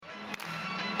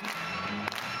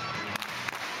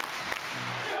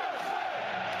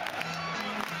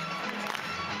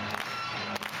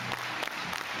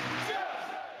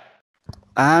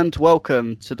and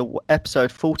welcome to the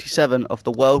episode 47 of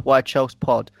the Worldwide Chelsea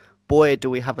Pod. Boy, do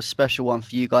we have a special one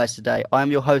for you guys today. I'm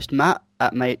your host, Matt,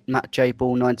 at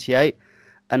MattJBall98,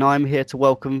 and I'm here to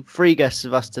welcome three guests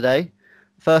of us today.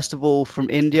 First of all,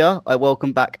 from India, I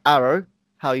welcome back Arrow.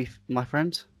 How are you, my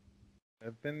friend?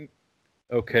 I've been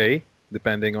okay,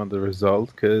 depending on the result,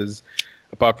 because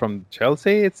apart from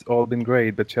Chelsea, it's all been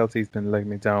great, but Chelsea's been letting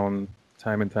me down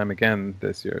time and time again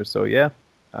this year. So yeah,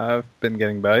 I've been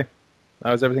getting by.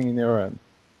 How's everything in your end?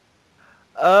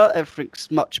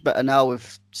 Everything's much better now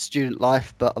with student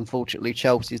life, but unfortunately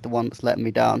Chelsea's the one that's letting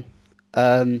me down.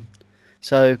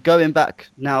 So going back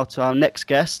now to our next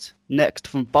guest, next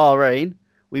from Bahrain,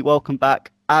 we welcome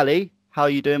back Ali. How are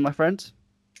you doing, my friend?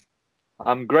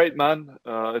 I'm great, man.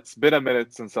 It's been a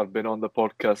minute since I've been on the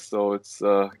podcast, so it's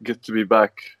good to be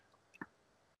back.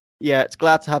 Yeah, it's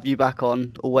glad to have you back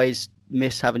on. Always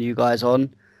miss having you guys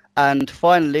on. And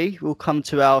finally, we'll come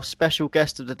to our special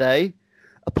guest of the day.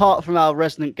 Apart from our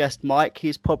resident guest, Mike,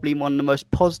 he's probably one of the most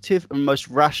positive and most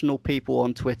rational people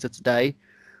on Twitter today,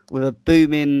 with a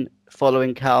booming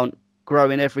following count,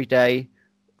 growing every day.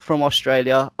 From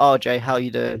Australia, RJ, how are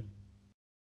you doing?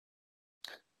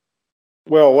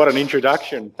 Well, what an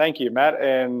introduction. Thank you, Matt.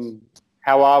 And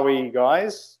how are we,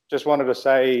 guys? Just wanted to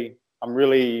say I'm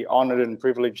really honoured and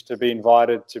privileged to be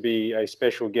invited to be a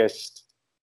special guest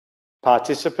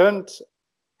participant.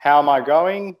 How am I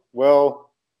going? Well,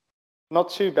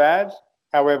 not too bad.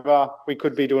 However, we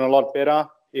could be doing a lot better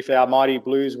if our Mighty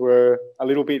Blues were a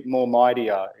little bit more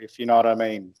mightier, if you know what I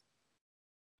mean.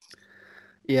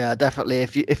 Yeah, definitely.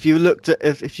 If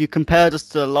you compared us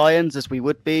to the Lions as we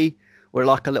would be, we're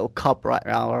like a little cub right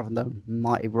now rather than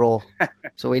mighty roar.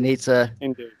 So we need to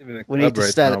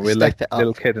step it up.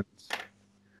 Little kittens.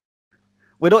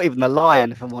 We're not even the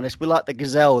lion, if I'm honest. We're like the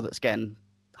gazelle that's getting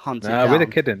hunted down. We're the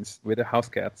kittens. We're the house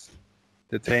cats,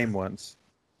 the tame ones.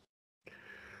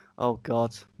 Oh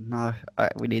God, no!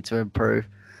 We need to improve.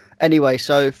 Anyway,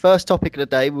 so first topic of the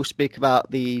day, we'll speak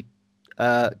about the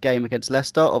game against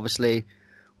Leicester. Obviously,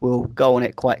 we'll go on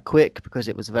it quite quick because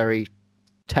it was a very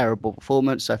terrible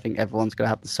performance. I think everyone's going to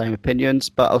have the same opinions.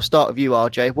 But I'll start with you,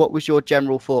 RJ. What was your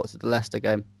general thoughts of the Leicester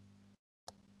game?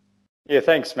 Yeah,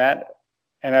 thanks, Matt.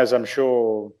 And as I'm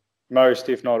sure most,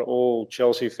 if not all,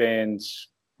 Chelsea fans,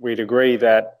 we'd agree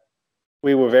that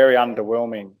we were very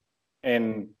underwhelming.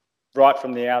 And right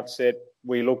from the outset,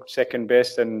 we looked second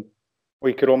best, and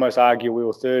we could almost argue we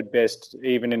were third best,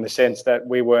 even in the sense that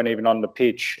we weren't even on the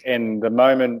pitch. And the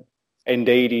moment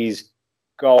Ndidi's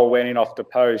goal went in off the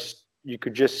post, you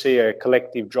could just see a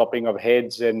collective dropping of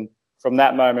heads. And from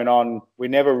that moment on, we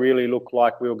never really looked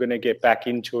like we were going to get back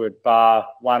into it, bar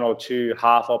one or two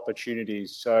half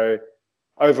opportunities. So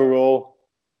overall,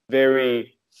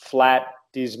 very flat,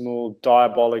 dismal,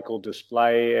 diabolical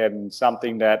display, and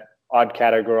something that I'd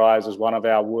categorise as one of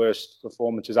our worst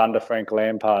performances under Frank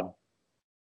Lampard.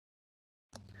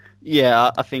 Yeah,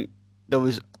 I think there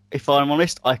was, if I'm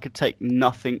honest, I could take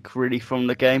nothing really from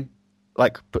the game.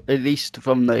 Like, at least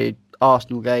from the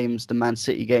Arsenal games, the Man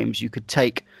City games, you could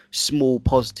take small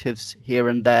positives here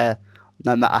and there,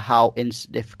 no matter how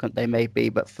insignificant they may be.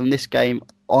 But from this game,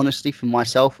 honestly, for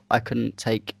myself, I couldn't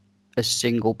take a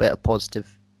single bit of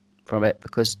positive from it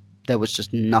because there was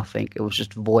just nothing. It was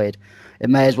just void.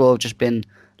 It may as well have just been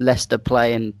Leicester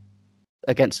playing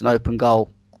against an open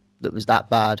goal that was that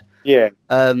bad. Yeah.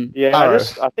 Arrow.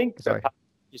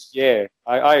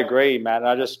 I agree,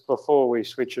 Matt. Before we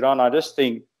switch it on, I just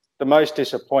think the most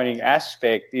disappointing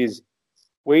aspect is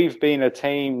we've been a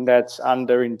team that's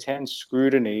under intense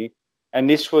scrutiny, and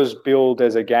this was billed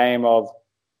as a game of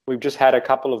we've just had a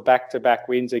couple of back-to-back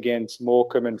wins against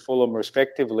Morecambe and Fulham,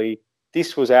 respectively.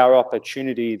 This was our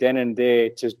opportunity then and there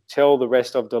to tell the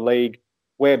rest of the league,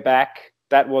 we're back.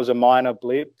 That was a minor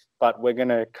blip, but we're going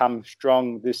to come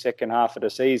strong this second half of the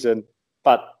season.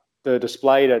 But the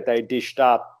display that they dished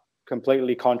up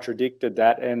completely contradicted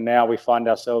that, and now we find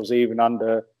ourselves even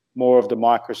under more of the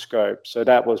microscope. So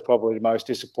that was probably the most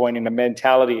disappointing, the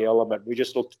mentality element. We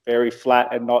just looked very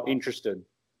flat and not interested.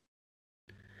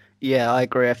 Yeah, I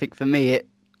agree. I think for me, it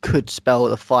could spell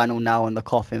the final nail in the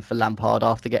coffin for Lampard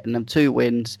after getting them 2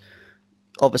 wins.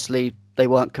 Obviously, they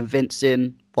weren't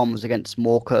convincing. One was against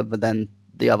Morecambe, but then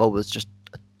the other was just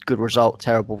a good result,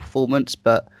 terrible performance.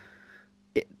 But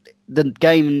the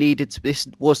game this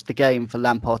was the game for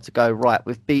Lampard to go, right,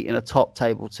 we've beaten a top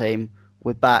table team.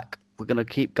 We're back. We're going to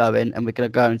keep going, and we're going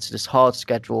to go into this hard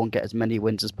schedule and get as many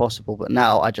wins as possible. But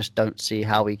now I just don't see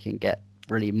how we can get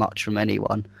really much from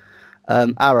anyone.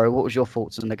 Arrow, what was your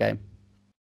thoughts on the game?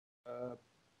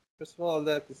 First of all, I'd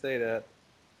like to say that,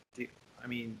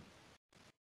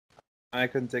 I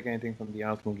couldn't take anything from the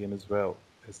Arsenal game as well.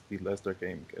 as the Leicester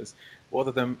game, because both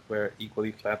of them were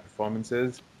equally flat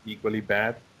performances, equally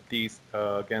bad. At least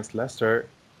against Leicester,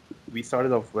 we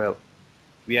started off well.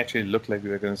 We actually looked like we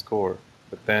were going to score,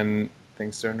 but then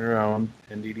things turned around.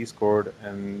 NDD scored,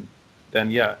 and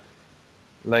then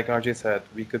like RJ said,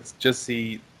 we could just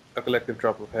see a collective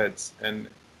drop of heads, and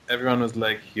everyone was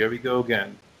like, "Here we go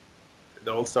again." It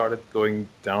all started going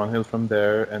downhill from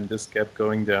there, and just kept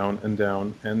going down,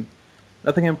 and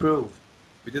nothing improved.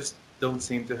 We just don't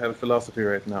seem to have a philosophy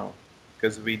right now,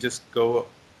 because we just go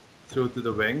through to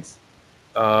the wings.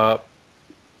 Uh,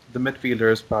 the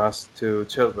midfielders pass to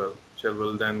Chilwell.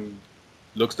 Chilwell then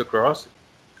looks to cross,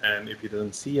 and if he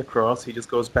doesn't see a cross, he just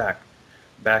goes back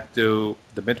to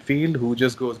the midfield, who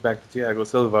just goes back to Thiago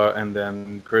Silva, and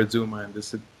then Kurt Zuma, and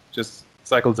this just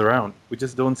cycles around. We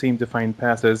just don't seem to find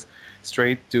passes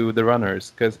straight to the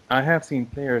runners, because I have seen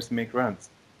players make runs.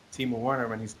 Timo Werner,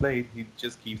 when he's played, he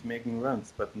just keeps making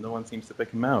runs, but no one seems to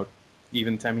pick him out.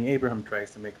 Even Tammy Abraham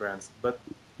tries to make runs, but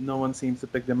no one seems to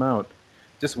pick them out.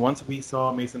 Just once we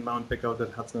saw Mason Mount pick out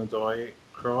that Hudson-Odoi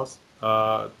cross,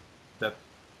 that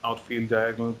outfield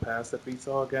diagonal pass that we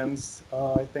saw against,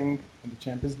 I think, in the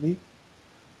Champions League.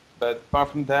 But apart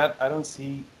from that, I don't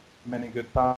see many good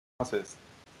passes.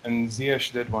 And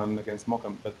Ziyech did one against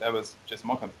Morecambe, but that was just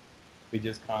Morecambe. We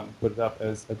just can't put it up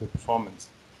as a good performance.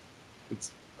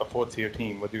 It's a fourth-tier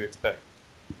team. What do you expect?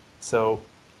 So,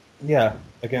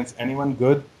 against anyone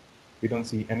good, we don't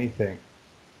see anything.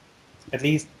 At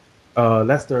least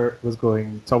Leicester was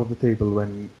going top of the table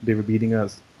when they were beating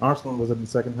us. Arsenal was in the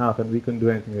second half, and we couldn't do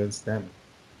anything against them.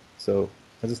 So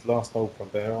I just lost hope from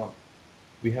there on.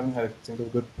 We haven't had a single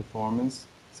good performance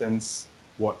since,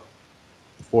 the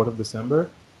 4th of December?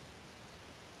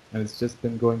 And it's just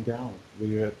been going down.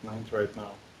 We're at 9th right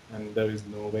now, and there is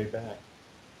no way back.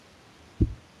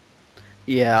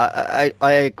 Yeah,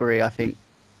 I agree. I think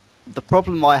the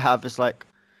problem I have is, like,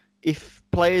 if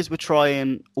players were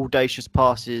trying audacious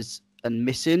passes and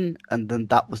missing, and then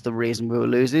that was the reason we were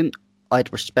losing,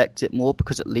 I'd respect it more,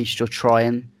 because at least you're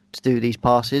trying to do these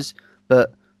passes.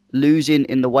 But losing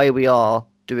in the way we are,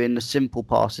 doing the simple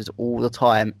passes all the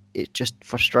time, it just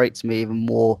frustrates me even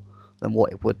more than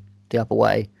what it would the other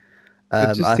way.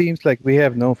 It just seems like we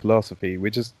have no philosophy. We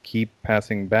just keep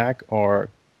passing back, or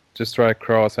just try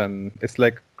cross, and it's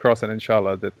like cross and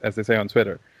inshallah, as they say on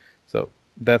Twitter. So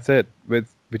that's it. We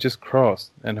just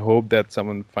cross and hope that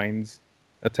someone finds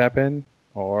a tap in,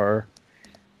 or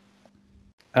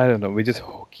I don't know. We just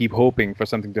keep hoping for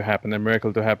something to happen, a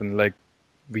miracle to happen. Like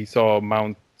we saw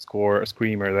Mount score a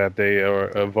screamer that day, or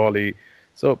a volley.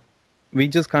 So we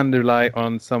just can't rely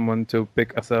on someone to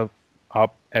pick us up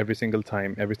every single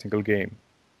time, every single game.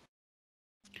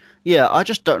 Yeah, I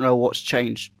just don't know what's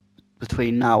changed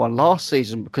between now and last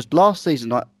season, because last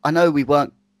season I know we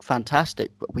weren't fantastic,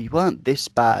 but we weren't this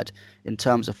bad in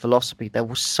terms of philosophy. There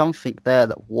was something there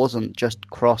that wasn't just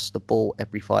cross the ball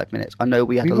every 5 minutes. I know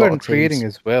we had a lot of teams. We weren't creating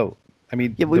as well. I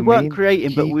mean, we weren't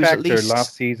creating, but we was at least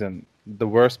last season. The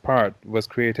worst part was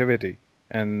creativity,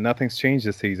 and nothing's changed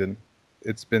this season.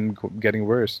 It's been getting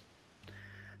worse.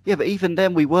 Yeah, but even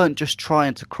then, we weren't just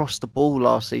trying to cross the ball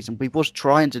last season. We was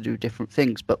trying to do different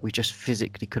things, but we just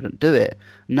physically couldn't do it.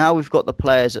 Now we've got the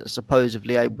players that are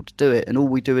supposedly able to do it, and all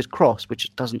we do is cross, which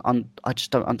I just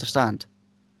don't understand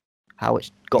how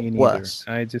it's got worse.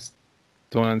 I just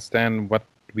don't understand what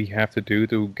we have to do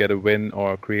to get a win,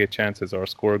 or create chances, or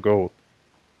score a goal.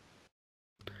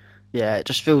 Yeah, it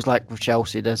just feels like with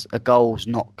Chelsea, there's a goal's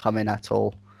not coming at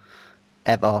all,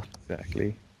 ever.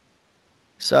 Exactly.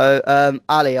 So,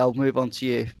 Ali, I'll move on to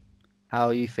you. How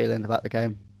are you feeling about the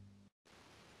game?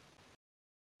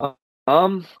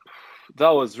 That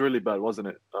was really bad, wasn't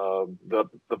it? The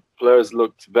players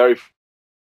looked very.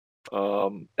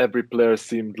 Every player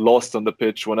seemed lost on the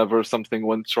pitch whenever something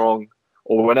went wrong,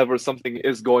 or whenever something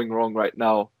is going wrong right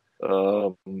now.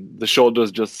 The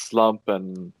shoulders just slump,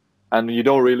 and you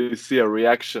don't really see a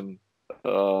reaction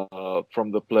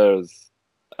from the players.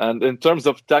 And in terms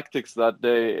of tactics that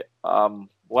day,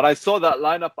 when I saw that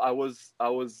lineup, I was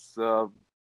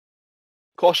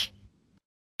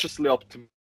cautiously optimistic.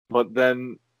 But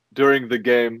then during the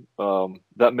game,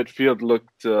 that midfield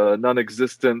looked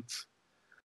non-existent.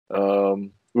 We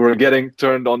were getting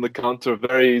turned on the counter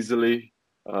very easily.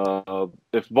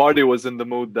 If Vardy was in the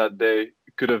mood that day,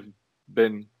 it could have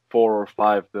been 4 or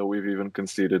 5 that we've even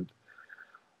conceded.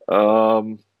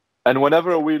 And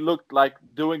whenever we looked like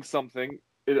doing something,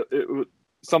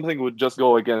 something would just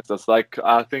go against us. Like,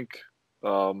 I think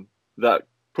that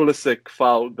Pulisic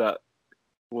foul that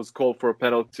was called for a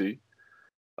penalty,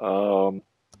 and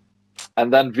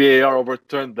then VAR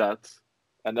overturned that.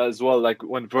 and as well like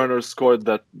when Werner scored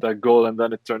that goal and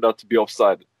then it turned out to be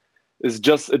offside. It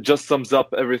just sums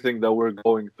up everything that we're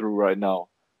going through right now.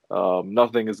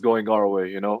 Nothing is going our way,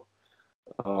 you know.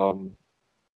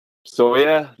 So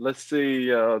yeah, let's see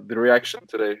the reaction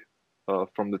today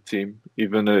from the team.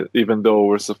 Even though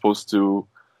we're supposed to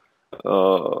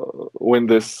win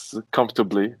this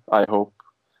comfortably, I hope.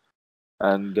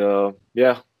 And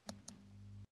yeah.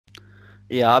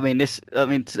 Yeah, I mean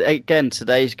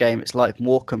today's game, it's like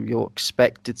Morecambe. You're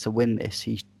expected to win this.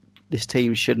 This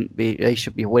team shouldn't be. They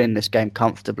should be winning this game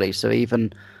comfortably. So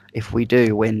even if we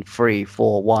do win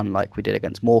 3-4-1 like we did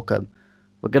against Morecambe,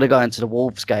 we're going to go into the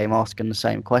Wolves game asking the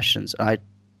same questions. I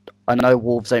know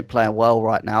Wolves ain't playing well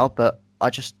right now, but I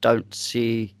just don't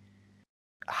see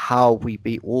how we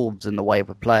beat Wolves in the way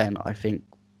we're playing. I think,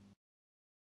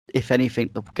 if anything,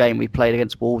 the game we played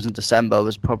against Wolves in December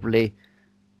was probably.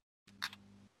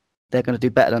 They're going to do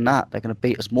better than that. They're going to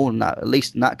beat us more than that. At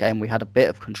least in that game, we had a bit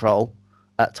of control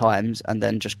at times and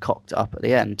then just cocked it up at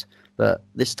the end. But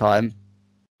this time,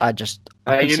 I can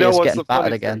see us getting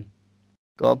battered again.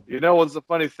 Go on. You know what's the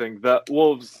funny thing? That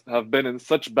Wolves have been in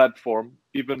such bad form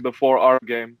even before our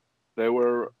game. They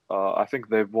were, I think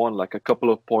they've won like a couple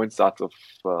of points out of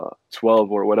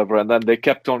 12 or whatever, and then they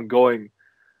kept on going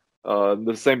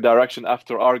the same direction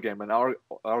after our game, and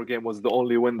our game was the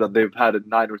only win that they've had in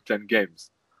 9 or 10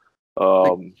 games.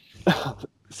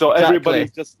 So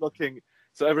everybody's just looking.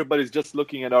 So everybody's just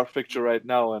looking at our fixture right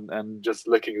now and just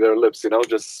licking their lips, you know,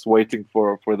 just waiting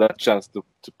for that chance to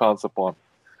pounce upon.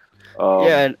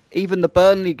 Yeah, and even the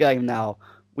Burnley game now,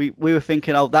 we were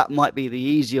thinking, oh, that might be the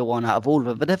easier one out of all of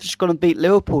them, but they've just gone and beat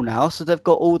Liverpool now, so they've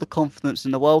got all the confidence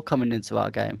in the world coming into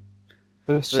our game.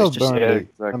 But it's still Burnley. Yeah,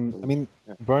 exactly. I mean,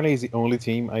 Burnley is the only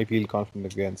team I feel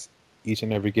confident against each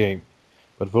and every game.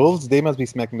 But Wolves, they must be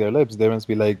smacking their lips. They must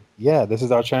be like, yeah, this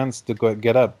is our chance to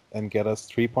get up and get us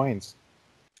 3 points.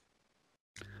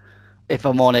 If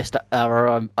I'm honest,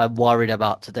 I'm worried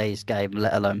about today's game,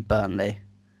 let alone Burnley.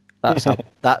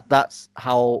 That's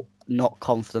how not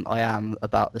confident I am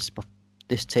about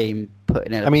this team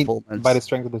putting in a performance. By the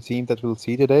strength of the team that we'll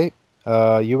see today,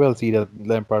 you will see that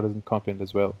Lampard isn't confident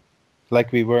as well.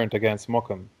 Like we weren't against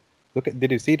Morecambe.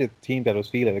 Did you see the team that was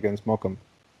fielded against Morecambe?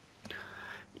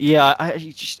 Yeah,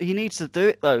 he needs to do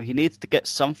it though. He needs to get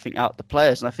something out of the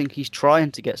players, and I think he's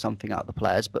trying to get something out of the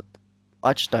players, but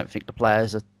I just don't think the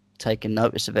players are taking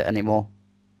notice of it anymore.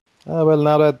 Well,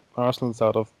 now that Arsenal's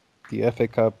out of the FA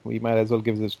Cup, we might as well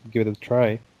give it a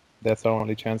try. That's our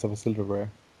only chance of a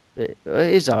silverware. It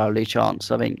is our only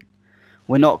chance. I mean,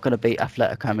 we're not going to beat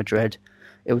Atletico Madrid.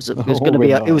 It was going to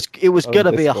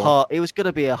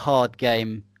be a hard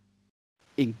game.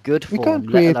 In good form, we can't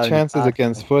create chances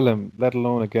against Fulham, let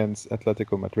alone against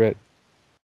Atletico Madrid.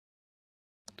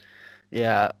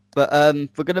 Yeah, but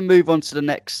we're going to move on to the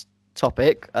next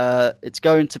topic. It's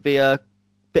going to be a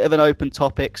bit of an open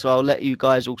topic, so I'll let you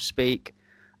guys all speak,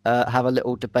 have a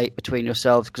little debate between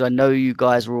yourselves, because I know you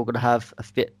guys are all going to have a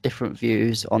bit different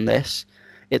views on this.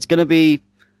 It's going to be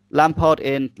Lampard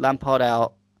in, Lampard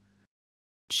out.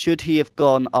 Should he have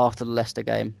gone after the Leicester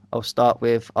game? I'll start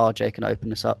with RJ, can open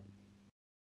this up.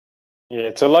 Yeah,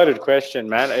 it's a loaded question,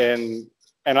 man.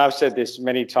 And I've said this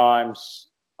many times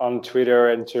on Twitter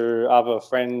and to other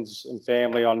friends and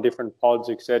family on different pods,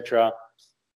 etc.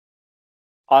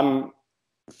 I'm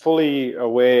fully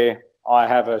aware I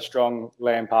have a strong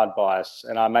Lampard bias,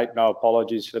 and I make no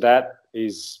apologies for that.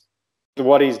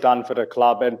 What he's done for the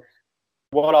club. And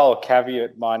what I'll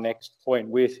caveat my next point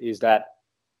with is that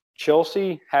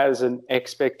Chelsea has an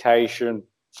expectation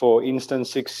for instant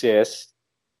success,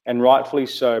 and rightfully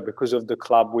so, because of the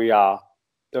club we are.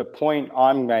 The point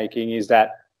I'm making is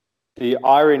that the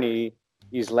irony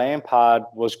is Lampard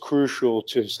was crucial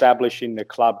to establishing the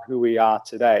club who we are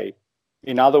today.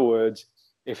 In other words,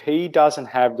 if he doesn't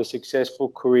have the successful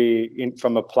career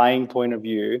from a playing point of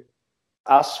view,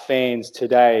 us fans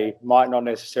today might not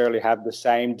necessarily have the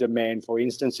same demand for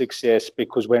instant success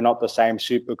because we're not the same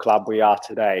super club we are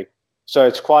today. So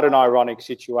it's quite an ironic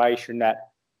situation that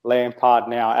Lampard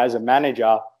now, as a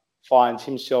manager, finds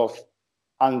himself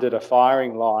in the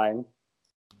firing line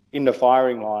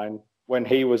when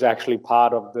he was actually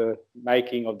part of the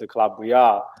making of the club we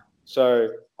are. So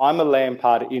I'm a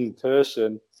Lampard in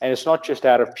person, and it's not just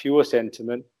out of pure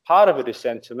sentiment. Part of it is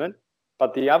sentiment,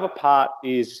 but the other part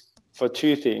is for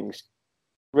two things.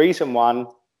 Reason one,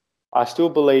 I still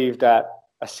believe that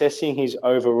assessing his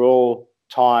overall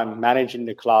time managing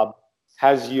the club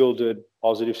has yielded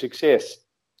positive success.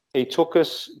 He took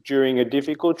us during a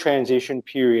difficult transition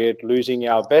period, losing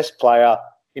our best player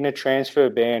in a transfer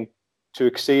ban to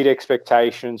exceed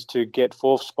expectations to get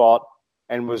fourth spot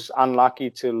and was unlucky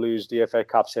to lose the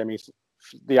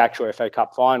the actual FA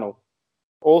Cup final.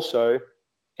 Also,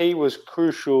 he was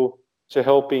crucial to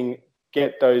helping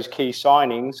get those key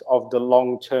signings of the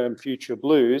long-term future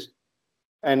Blues,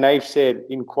 and they've said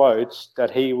in quotes that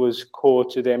he was core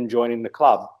to them joining the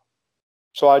club.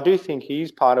 So I do think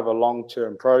he's part of a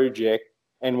long-term project,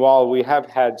 and while we have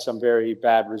had some very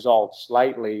bad results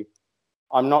lately,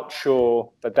 I'm not sure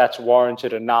that that's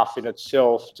warranted enough in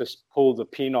itself to pull the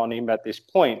pin on him at this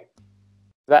point.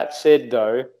 That said,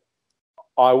 though,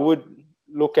 I would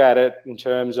look at it in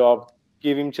terms of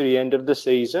give him to the end of the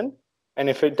season, and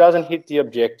if it doesn't hit the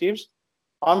objectives,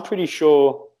 I'm pretty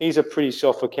sure he's a pretty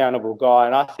self-accountable guy,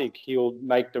 and I think he'll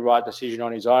make the right decision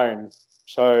on his own.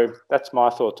 So that's my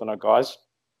thoughts on it, guys.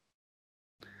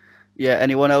 Yeah,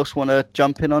 anyone else want to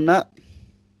jump in on that?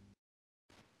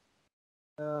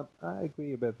 I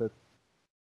agree a bit with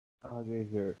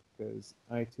RJ here, because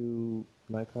I too,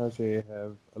 like RJ,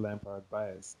 have a Lampard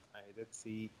bias. I did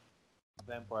see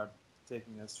Lampard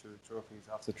taking us through trophies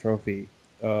after trophy.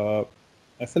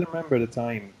 I still remember the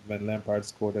time when Lampard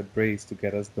scored at brace to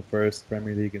get us the first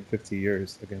Premier League in 50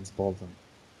 years against Bolton.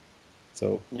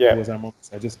 So Yeah. those are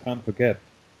moments I just can't forget.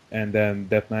 And then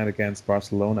that night against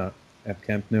Barcelona at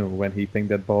Camp Nou when he pinged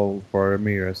that ball for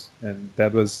Ramirez, and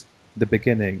that was the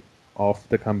beginning of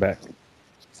the comeback.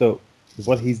 So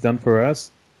what he's done for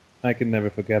us, I can never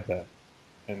forget that.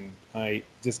 And I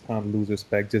just can't lose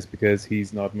respect just because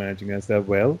he's not managing us that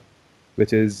well,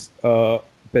 which is a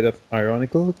bit of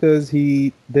ironical because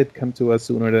he did come to us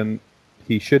sooner than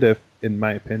he should have, in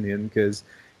my opinion, because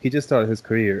he just started his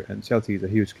career and Chelsea is a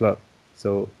huge club.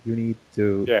 So you need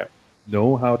to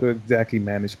know how to exactly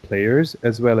manage players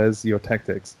as well as your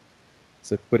tactics.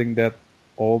 So putting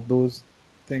all those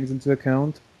things into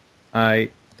account, I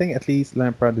think at least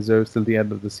Lampard deserves till the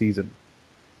end of the season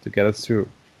to get us through.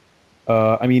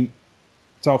 I mean,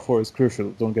 top four is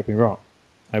crucial. Don't get me wrong.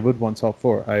 I would want top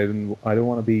four. I don't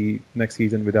want to be next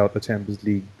season without a Champions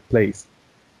League place,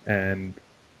 and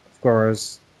of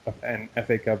course, an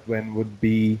FA Cup win would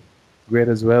be great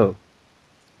as well.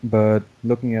 But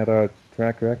looking at our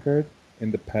track record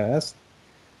in the past,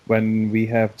 when we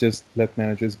have just let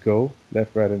managers go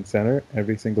left, right, and center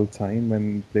every single time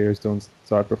when players don't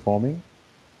start performing,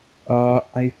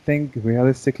 I think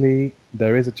realistically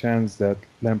there is a chance that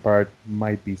Lampard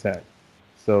might be sacked.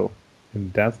 So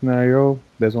in that scenario,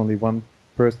 there's only one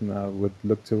person I would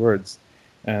look towards,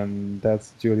 and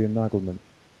that's Julian Nagelsmann.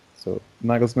 So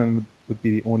Nagelsmann would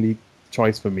be the only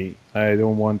choice for me. I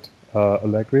don't want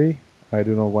Allegri. I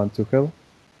do not want Tuchel.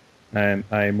 And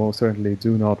I most certainly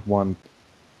do not want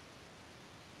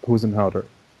Husenhauer.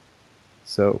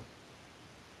 So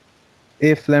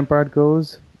if Lampard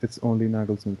goes, it's only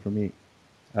Nagelsmann for me.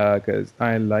 Because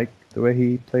I like the way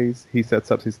he plays. He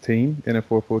sets up his team in a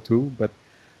 4-4-2, but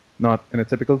not in a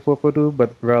typical 4-4-2,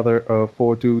 but rather a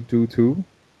 4-2-2-2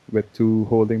 with two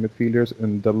holding midfielders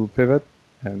and double pivot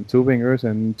and two wingers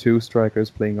and two strikers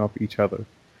playing off each other.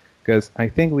 Because I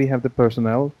think we have the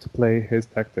personnel to play his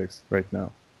tactics right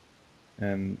now.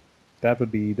 And that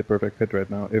would be the perfect fit right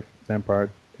now if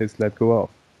Lampard is let go off.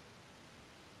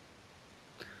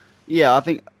 Yeah, I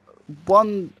think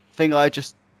one thing I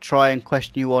just try and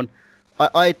question you on,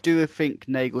 I do think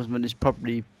Nagelsmann is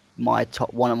probably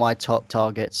one of my top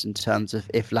targets in terms of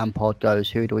if Lampard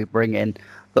goes, who do we bring in?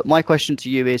 But my question to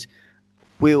you is,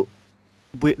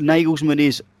 Nagelsmann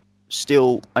is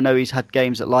still, I know he's had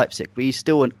games at Leipzig, but he's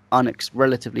still an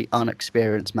relatively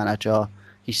unexperienced manager.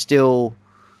 He still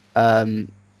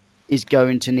is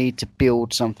going to need to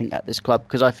build something at this club,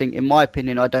 because I think, in my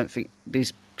opinion, I don't think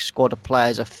these squad of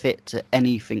players are fit to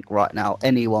anything right now,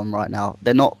 anyone right now.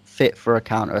 They're not fit for a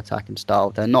counter-attacking style.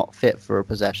 They're not fit for a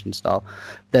possession style.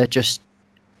 They're just,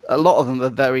 a lot of them are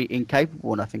very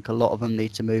incapable, and I think a lot of them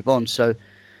need to move on. So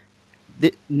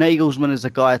Nagelsmann is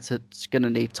a guy that's going to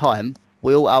need time.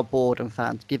 Will our board and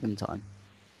fans give him time?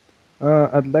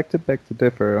 I'd like to beg to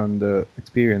differ on the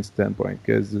experience standpoint,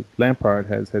 because Lampard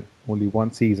has had only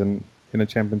one season in a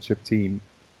championship team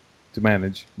to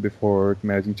manage before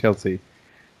managing Chelsea.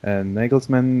 And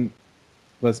Nagelsmann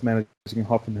was managing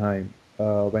Hoffenheim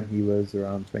when he was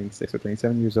around 26 or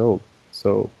 27 years old.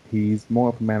 So he's more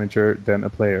of a manager than a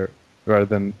player, rather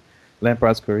than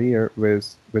Lampard's career,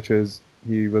 which is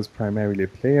he was primarily a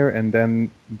player and then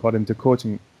got into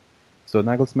coaching. So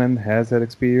Nagelsmann has that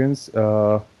experience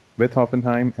with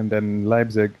Hoffenheim and then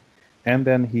Leipzig, and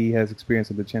then he has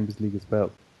experience in the Champions League as well,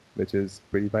 which is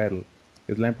pretty vital.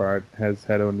 Because Lampard has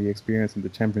had only experience in the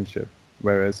Championship,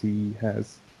 whereas he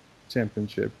has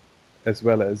Championship as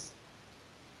well as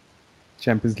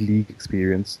Champions League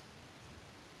experience.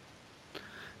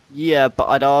 Yeah, but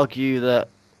I'd argue that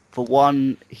for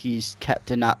one, he's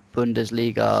kept in that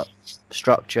Bundesliga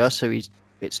structure, so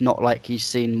it's not like he's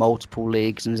seen multiple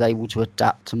leagues and is able to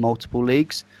adapt to multiple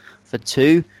leagues. For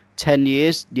two, 10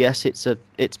 years, yes,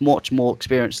 it's much more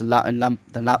experience than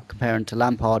comparing to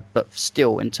Lampard, but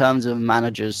still, in terms of a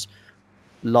manager's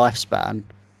lifespan,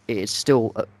 it is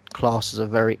still classed as a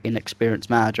very inexperienced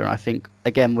manager. And I think,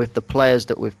 again, with the players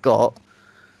that we've got,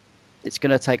 it's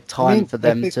going to take time for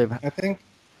them to... I think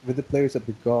with the players that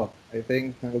we got, I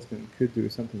think Nagelsmann could do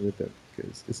something with it,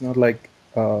 because it's not like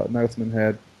Nagelsmann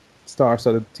had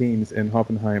star-studded teams in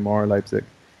Hoffenheim or Leipzig.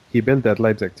 He built that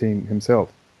Leipzig team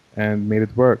himself and made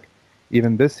it work.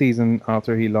 Even this season,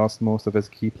 after he lost most of his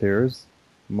key players,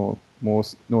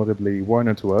 most notably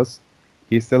Werner to us,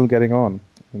 he's still getting on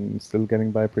and still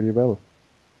getting by pretty well.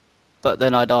 But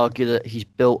then I'd argue that he's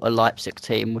built a Leipzig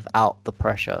team without the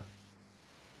pressure.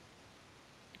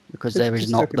 Because there is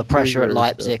not the pressure at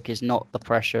Leipzig is not the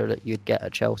pressure that you'd get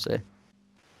at Chelsea.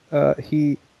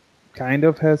 He kind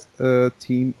of has a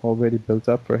team already built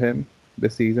up for him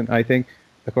this season. I think,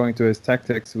 according to his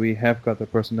tactics, we have got the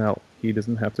personnel. He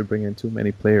doesn't have to bring in too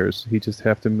many players. He just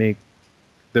have to make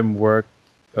them work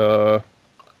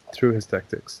through his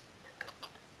tactics.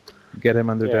 Get him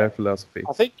under their philosophy.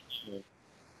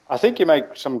 I think you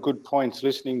make some good points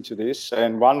listening to this.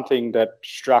 And one thing that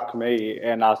struck me,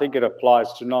 and I think it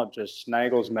applies to not just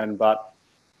Nagelsmann, but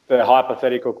the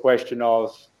hypothetical question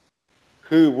of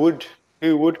who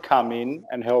would come in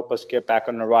and help us get back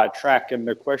on the right track. And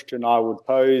the question I would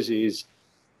pose is,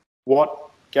 what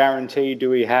guarantee do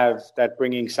we have that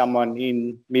bringing someone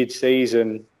in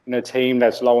mid-season in a team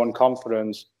that's low on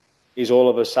confidence is all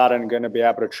of a sudden going to be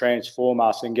able to transform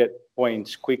us and get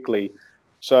points quickly?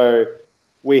 So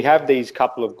we have these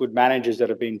couple of good managers that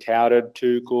have been touted,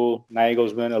 Tuchel,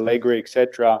 Nagelsmann, Allegri,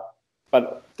 etc.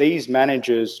 But these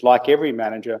managers, like every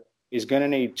manager, is going to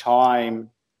need time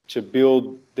to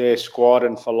build their squad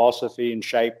and philosophy and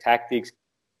shape tactics.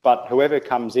 But whoever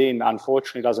comes in,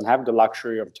 unfortunately, doesn't have the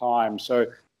luxury of time. So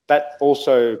that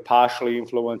also partially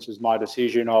influences my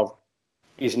decision of,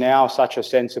 is now such a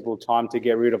sensible time to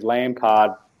get rid of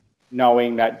Lampard,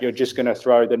 knowing that you're just going to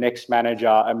throw the next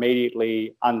manager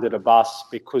immediately under the bus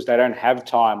because they don't have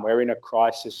time. We're in a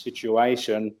crisis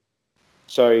situation.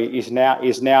 So is now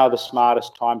the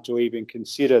smartest time to even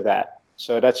consider that?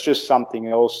 So that's just something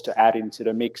else to add into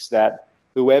the mix, that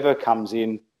whoever comes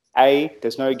in, A,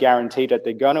 there's no guarantee that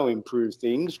they're going to improve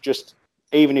things, just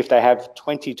even if they have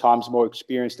 20 times more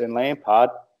experience than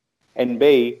Lampard, and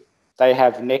B, they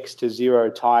have next to zero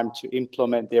time to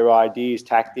implement their ideas,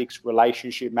 tactics,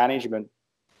 relationship management.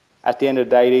 At the end of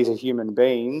the day, these are human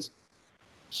beings.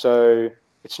 So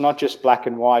it's not just black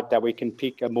and white that we can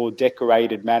pick a more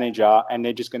decorated manager and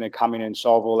they're just going to come in and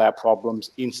solve all our problems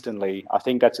instantly. I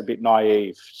think that's a bit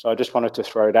naive. So I just wanted to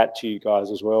throw that to you guys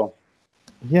as well.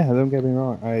 Yeah, don't get me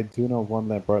wrong. I do not want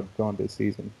Lampard gone this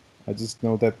season. I just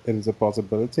know that it is a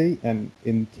possibility, and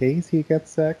in case he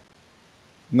gets sacked,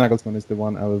 Nagelsmann is the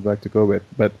one I would like to go with.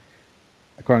 But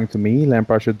according to me,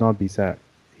 Lampard should not be sacked.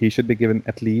 He should be given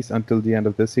at least until the end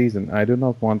of this season. I do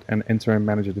not want an interim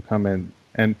manager to come in.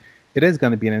 And it is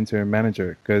going to be an interim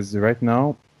manager, because right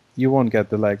now you won't get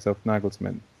the likes of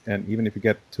Nagelsmann. And even if you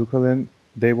get Tuchel in,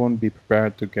 they won't be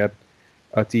prepared to get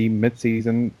a team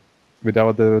mid-season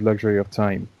without the luxury of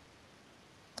time.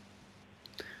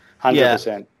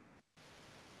 100%.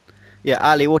 Yeah,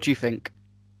 Ali, what do you think?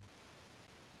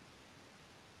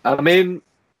 I mean,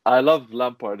 I love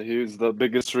Lampard. He's the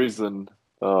biggest reason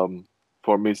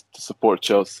for me to support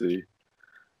Chelsea.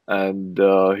 And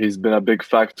he's been a big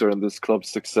factor in this club's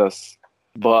success.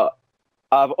 But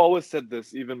I've always said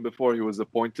this, even before he was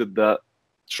appointed, that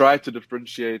try to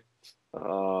differentiate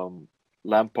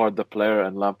Lampard the player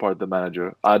and Lampard the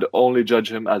manager. I'd only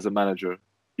judge him as a manager,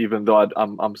 even though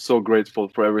I'm so grateful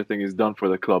for everything he's done for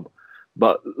the club.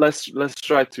 But let's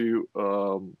try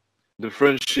to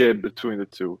differentiate between the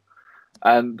two.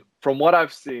 And from what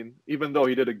I've seen, even though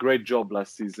he did a great job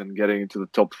last season getting into the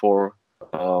top four,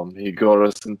 he got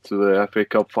us into the FA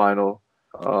Cup final.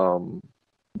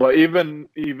 But even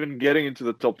getting into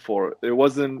the top four, it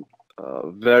wasn't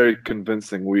very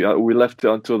convincing. We left it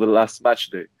until the last match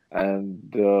day.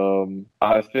 And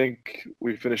I think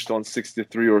we finished on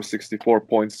 63 or 64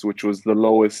 points, which was the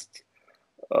lowest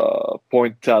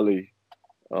point tally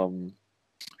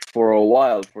for a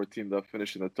while for a team that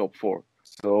finished in the top four.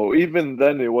 So even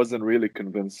then, it wasn't really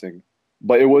convincing.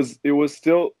 But it was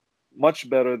still much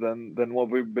better than what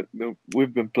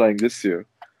we've been playing this year.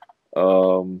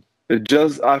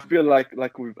 I feel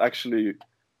like we've actually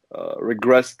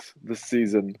regressed this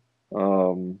season.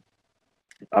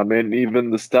 I mean, even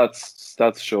the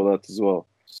stats show that as well.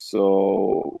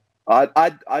 So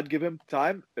I'd give him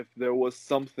time if there was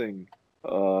something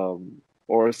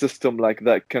or a system like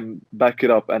that can back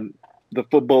it up, and the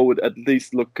football would at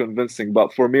least look convincing.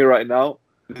 But for me right now,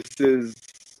 this is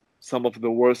some of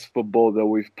the worst football that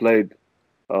we've played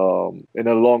in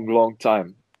a long, long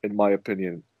time, in my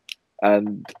opinion.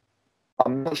 And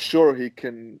I'm not sure he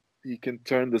can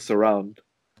turn this around.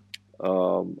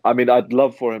 I mean, I'd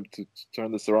love for him to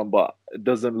turn this around, but it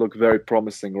doesn't look very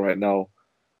promising right now.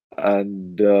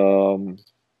 And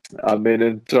I mean,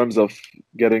 in terms of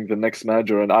getting the next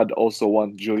manager, and I'd also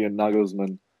want Julian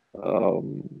Nagelsmann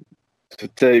to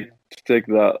take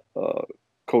that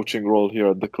coaching role here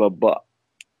at the club. But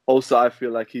also, I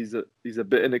feel like he's a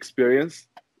bit inexperienced.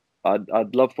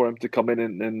 I'd love for him to come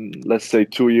in let's say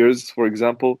 2 years, for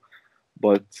example.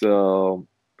 But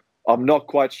I'm not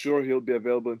quite sure he'll be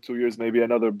available in 2 years. Maybe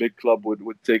another big club would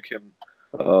take him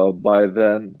by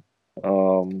then.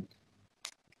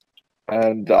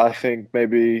 And I think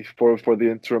maybe for the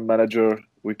interim manager,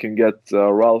 we can get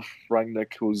Ralf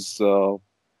Rangnick, who's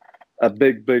a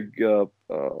big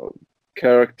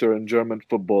character in German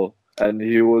football. And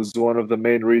he was one of the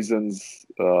main reasons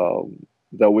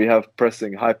that we have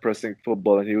high pressing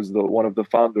football. And he was one of the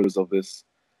founders of this.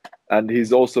 And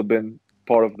he's also been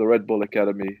part of the Red Bull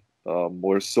Academy,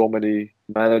 where so many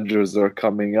managers are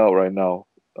coming out right now,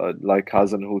 like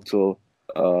Hasenhüttl,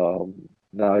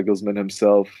 Nagelsmann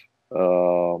himself.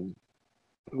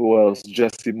 Who else?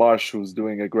 Jesse Marsch, who's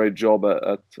doing a great job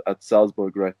at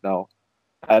Salzburg right now.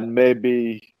 And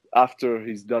maybe after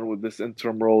he's done with this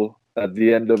interim role, at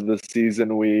the end of the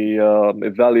season, we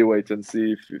evaluate and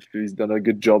see if he's done a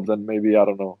good job. Then maybe, I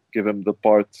don't know, give him the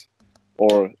part,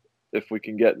 or if we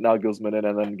can get Nagelsmann in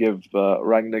and then give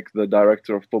Rangnick the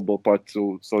director of football part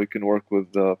so he can work with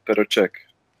Petr Cech.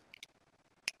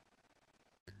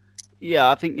 Yeah,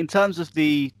 I think in terms of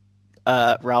the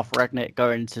Ralf Rangnick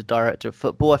going to director of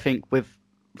football, I think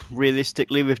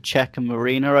realistically with Cech and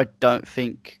Marina, I don't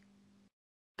think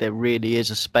there really is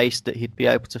a space that he'd be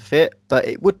able to fit. But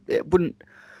it wouldn't.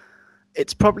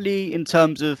 It's probably, in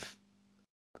terms of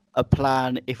a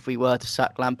plan, if we were to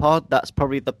sack Lampard, that's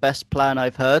probably the best plan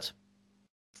I've heard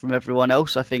from everyone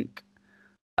else, I think.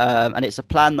 And it's a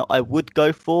plan that I would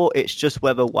go for. It's just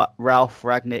whether Ralf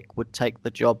Rangnick would take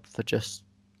the job for just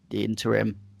the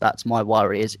interim. That's my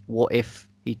worry, is what if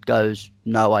he goes,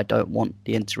 no, I don't want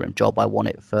the interim job, I want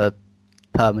it for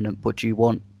permanent. Would you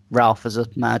want Ralf as a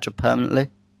manager permanently?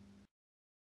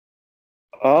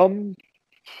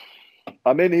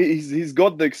 I mean, he's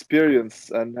got the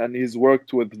experience and he's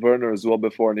worked with Werner as well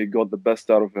before, and he got the best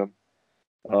out of him.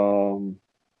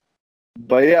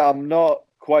 But yeah, I'm not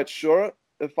quite sure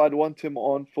if I'd want him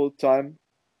on full time.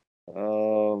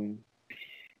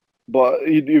 But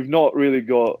you've not really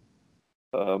got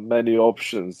many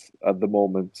options at the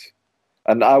moment,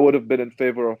 and I would have been in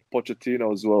favor of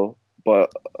Pochettino as well,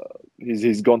 but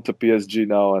he's gone to PSG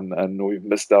now, and we've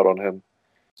missed out on him.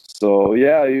 So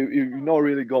yeah, you not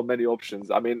really got many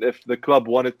options. I mean, if the club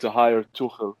wanted to hire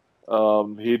Tuchel,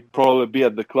 he'd probably be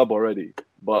at the club already,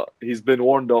 but he's been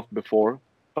warned off before.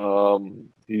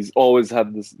 He's always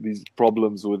had these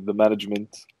problems with the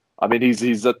management. I mean,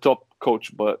 he's a top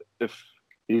coach, but if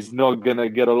he's not gonna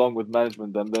get along with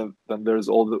management, then there's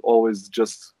always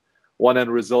just one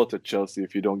end result at Chelsea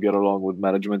if you don't get along with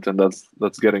management, and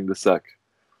that's getting the sack.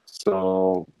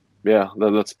 So yeah,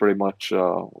 that's pretty much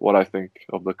what I think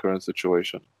of the current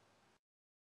situation.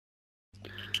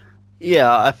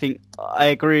 Yeah, I think I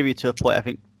agree with you to a point. I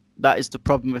think that is the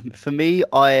problem for me.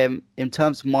 I am, in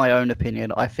terms of my own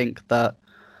opinion, I think that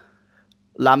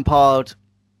Lampard,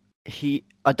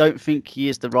 I don't think he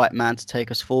is the right man to take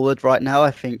us forward right now.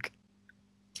 I think,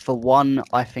 for one,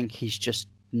 I think he's just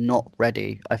not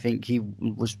ready. I think he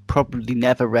was probably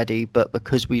never ready, but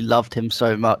because we loved him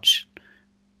so much,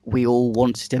 we all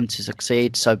wanted him to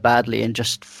succeed so badly and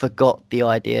just forgot the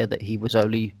idea that he was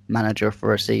only manager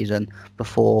for a season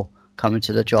before coming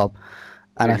to the job.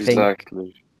 And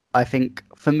exactly. I think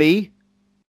for me,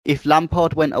 if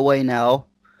Lampard went away now,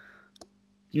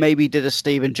 maybe did a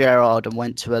Steven Gerrard and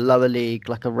went to a lower league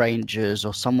like a Rangers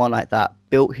or someone like that,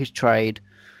 built his trade,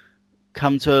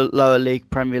 come to a lower league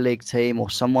Premier League team or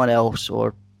someone else,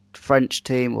 or French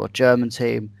team or German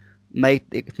team,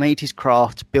 made his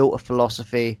craft, built a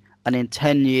philosophy, and in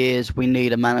 10 years we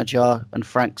need a manager and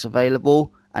Frank's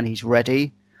available and he's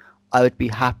ready, I would be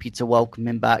happy to welcome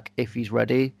him back if he's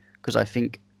ready, because I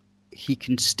think he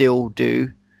can still do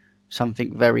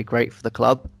something very great for the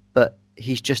club, but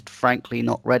he's just frankly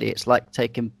not ready. It's like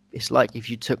if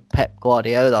you took Pep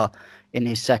Guardiola in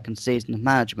his second season of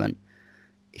management,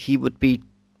 he would be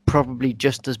probably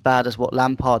just as bad as what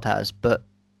Lampard has, but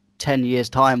 10 years'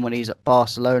 time when he's at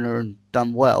Barcelona and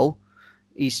done well,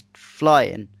 he's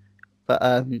flying. But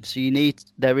so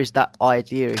there is that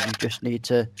idea. You just need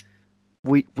to.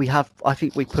 I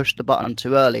think we pushed the button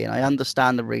too early, and I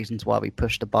understand the reasons why we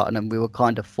pushed the button, and we were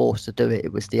kind of forced to do it.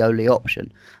 It was the only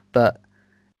option, but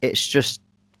it's just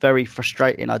very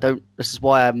frustrating. This is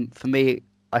why for me,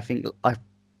 I think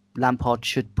Lampard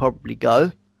should probably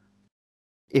go,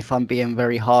 if I'm being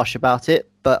very harsh about it.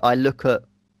 But I look at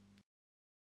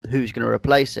who's going to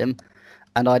replace him,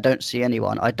 and I don't see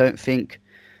anyone. I don't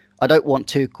want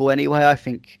Tuchel anyway. I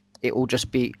think it will just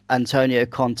be Antonio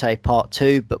Conte part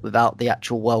 2, but without the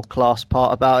actual world-class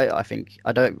part about it.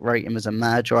 I don't rate him as a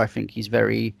manager. I think he's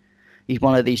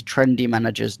one of these trendy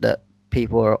managers that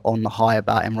people are on the high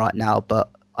about him right now, but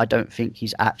I don't think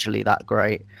he's actually that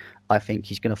great. I think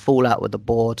he's going to fall out with the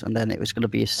board, and then it was going to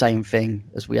be the same thing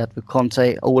as we had with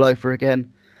Conte all over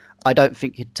again. I don't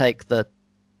think he'd take the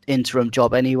interim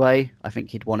job anyway. I think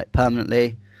he'd want it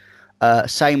permanently.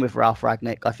 Same with Ralf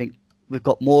Rangnick. I think we've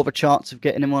got more of a chance of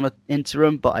getting him on an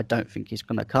interim, but I don't think he's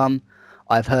going to come.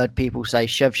 I've heard people say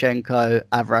Shevchenko,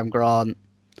 Avram Grant,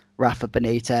 Rafa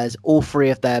Benitez. All 3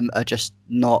 of them are just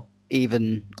not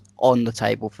even on the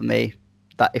table for me.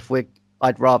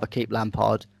 I'd rather keep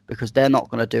Lampard, because they're not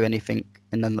going to do anything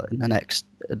in the next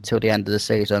until the end of the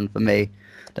season. For me,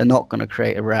 they're not going to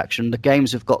create a reaction. The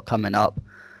games we've got coming up,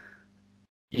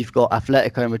 you've got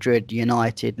Atletico Madrid,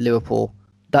 United, Liverpool.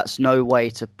 That's no way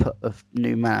to put a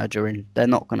new manager in. They're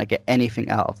not going to get anything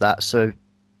out of that. So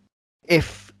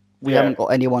if we haven't got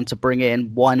anyone to bring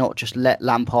in, why not just let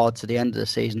Lampard to the end of the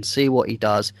season, see what he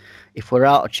does? If we're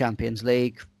out of Champions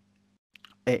League,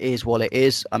 it is what it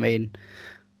is. I mean,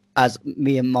 as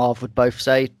me and Marv would both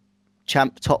say,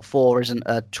 top 4 isn't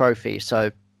a trophy.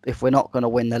 So if we're not going to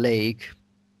win the league,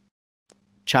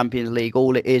 Champions League,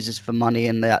 all it is for money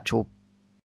and the actual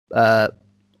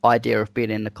idea of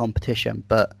being in the competition.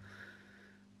 But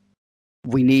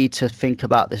we need to think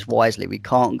about this wisely. We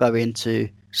can't go into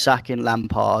sacking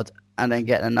Lampard and then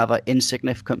getting another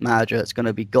insignificant manager that's going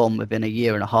to be gone within a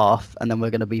year and a half, and then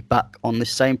we're going to be back on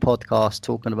this same podcast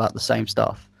talking about the same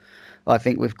stuff. I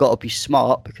think we've got to be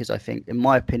smart, because I think, in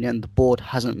my opinion, the board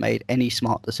hasn't made any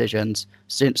smart decisions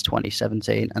since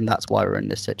 2017, and that's why we're in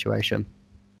this situation.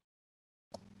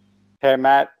 Hey,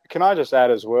 Matt, can I just add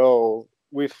as well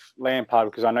with Lampard,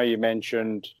 because I know you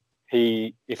mentioned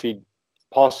if he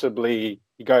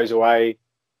goes away,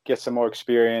 gets some more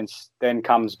experience, then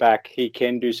comes back, he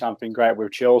can do something great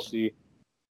with Chelsea.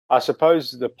 I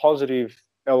suppose the positive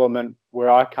element where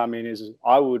I come in is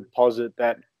I would posit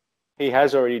that he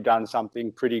has already done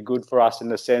something pretty good for us, in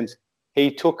the sense he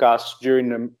took us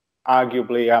during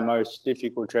arguably our most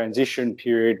difficult transition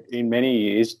period in many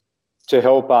years to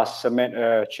help us cement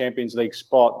a Champions League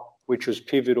spot, which was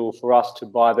pivotal for us to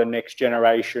buy the next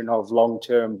generation of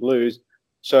long-term Blues.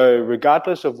 So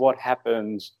regardless of what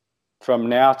happens from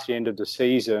now to the end of the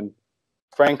season,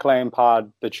 Frank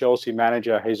Lampard, the Chelsea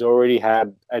manager, has already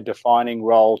had a defining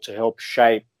role to help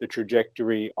shape the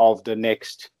trajectory of the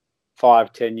next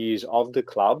 5-10 years of the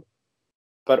club.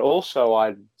 But also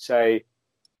I'd say,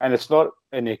 and it's not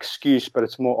an excuse, but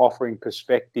it's more offering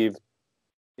perspective,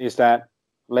 is that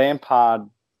Lampard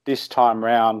this time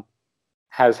round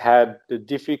has had the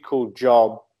difficult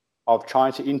job of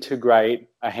trying to integrate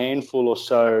a handful or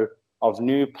so of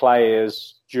new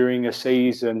players during a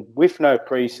season with no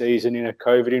pre-season in a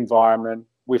COVID environment,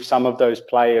 with some of those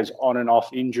players on and off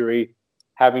injury,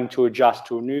 having to adjust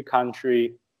to a new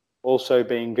country, also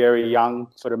being very young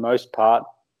for the most part.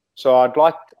 So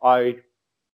I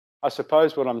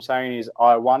suppose what I'm saying is,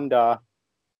 I wonder,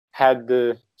 had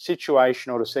the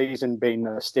situation or the season been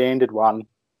a standard one,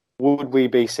 would we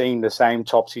be seeing the same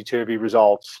topsy-turvy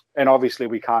results? And obviously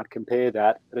we can't compare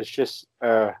that, but it's just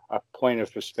a point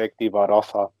of perspective I'd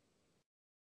offer.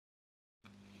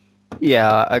 Yeah,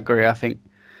 I agree. I think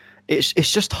it's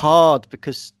just hard,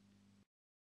 because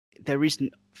there is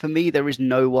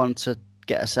no one to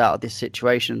get us out of this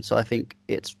situation. So I think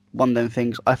it's one of them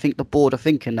things. I think the board are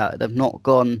thinking that they've not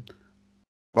gone,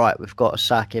 right, we've got to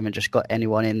sack him and just got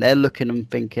anyone in. They're looking and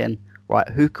thinking, right,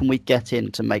 who can we get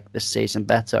in to make this season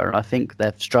better? And I think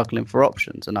they're struggling for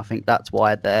options. And I think that's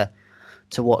why they're,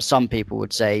 to what some people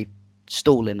would say,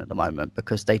 stalling at the moment,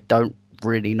 because they don't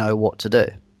really know what to do.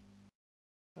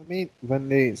 I mean, when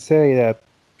they say that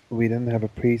we didn't have a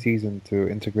preseason to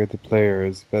integrate the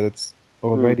players, but it's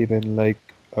already been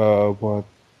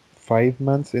 5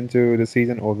 months into the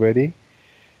season already?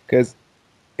 Because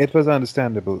it was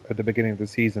understandable at the beginning of the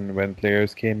season when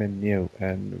players came in new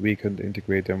and we couldn't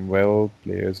integrate them well.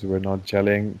 Players were not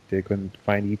gelling. They couldn't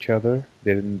find each other.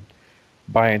 They didn't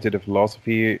buy into the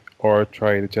philosophy or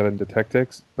try to challenge the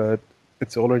tactics, but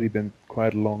it's already been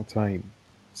quite a long time.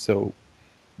 So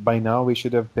by now we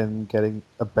should have been getting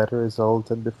a better result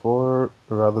than before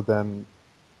rather than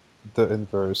the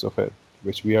inverse of it,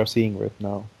 which we are seeing right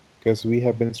now. Because we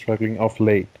have been struggling off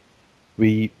late.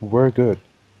 We were good.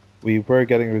 We were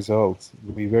getting results.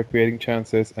 We were creating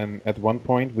chances, and at one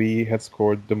point we had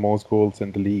scored the most goals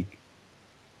in the league.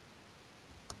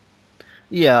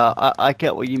 Yeah, I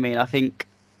get what you mean. I think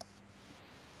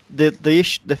the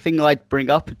thing I'd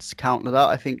bring up to counter that,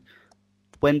 I think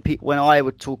when I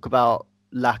would talk about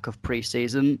lack of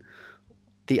preseason,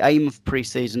 the aim of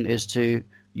preseason is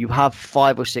you have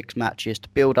 5 or 6 matches to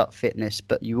build up fitness,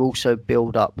 but you also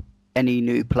build up any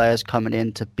new players coming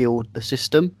in to build the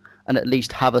system and at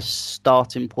least have a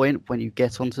starting point when you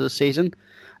get onto the season.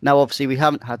 Now, obviously, we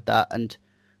haven't had that, and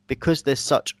because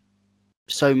there's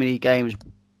so many games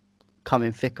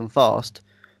coming thick and fast,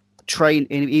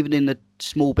 even in the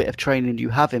small bit of training you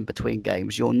have in between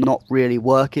games, you're not really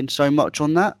working so much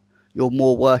on that. You're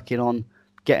more working on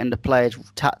getting the players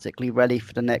tactically ready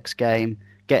for the next game,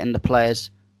 getting the players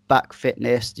back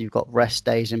fitness. You've got rest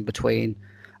days in between,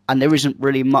 and there isn't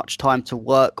really much time to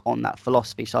work on that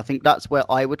philosophy. So I think that's where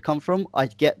I would come from. I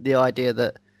get the idea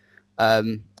that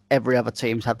every other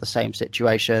team's had the same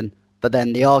situation, but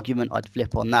then the argument I'd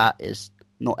flip on that is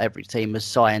not every team has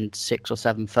signed 6 or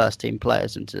 7 first-team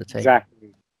players into the team.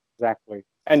 Exactly.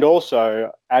 And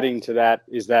also adding to that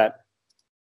is that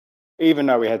even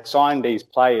though we had signed these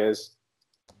players,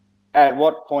 at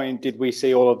what point did we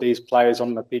see all of these players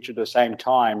on the pitch at the same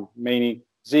time? Meaning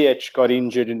Ziyech got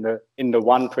injured in the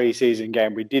one preseason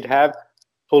game we did have.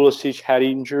 Pulisic had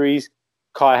injuries.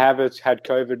 Kai Havertz had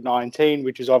COVID-19,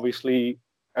 which has obviously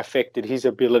affected his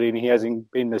ability, and he hasn't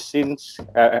been since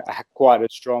quite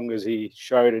as strong as he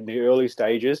showed in the early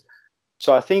stages.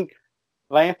 So I think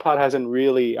Lampard hasn't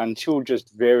really, until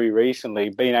just very recently,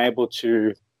 been able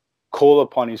to call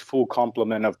upon his full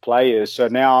complement of players. So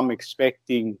now I'm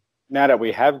expecting, now that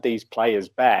we have these players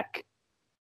back,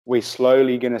 we're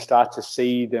slowly going to start to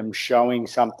see them showing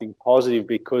something positive,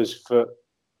 because for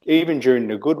even during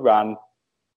the good run,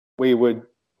 we were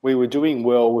doing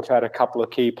well without a couple of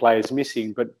key players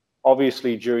missing. But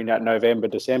obviously during that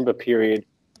November-December period,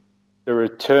 the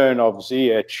return of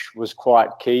Ziyech was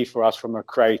quite key for us from a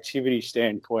creativity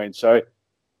standpoint. So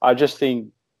I just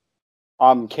think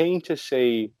I'm keen to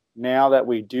see, now that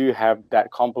we do have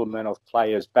that complement of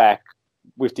players back,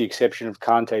 with the exception of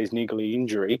Kante's niggly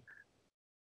injury,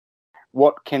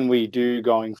 what can we do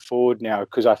going forward now?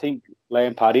 Because I think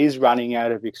Lampard is running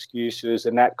out of excuses,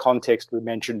 and that context we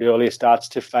mentioned earlier starts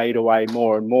to fade away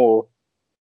more and more.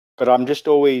 But I'm just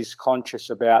always conscious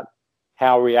about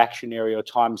how reactionary or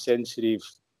time-sensitive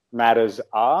matters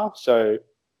are. So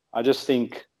I just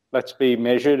think let's be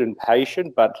measured and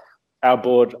patient, but our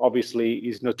board obviously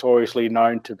is notoriously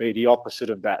known to be the opposite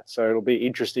of that. So it'll be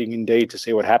interesting indeed to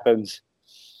see what happens.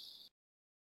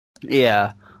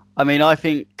 Yeah. I mean, I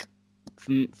think,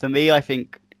 for me, I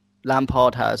think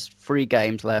Lampard has 3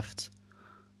 games left.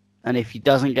 And if he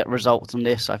doesn't get results on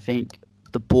this, I think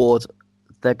the board,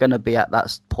 they're going to be at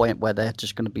that point where they're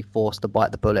just going to be forced to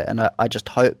bite the bullet. And I just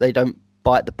hope they don't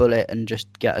bite the bullet and just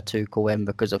get a Tuchel in,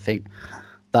 because I think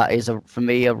that is, for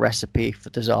me, a recipe for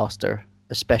disaster,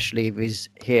 especially if he's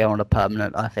here on a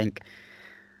permanent. I think,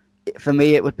 for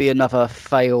me, it would be another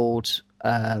failed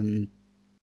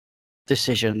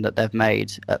decision that they've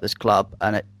made at this club,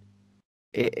 and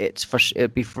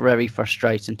it'd be very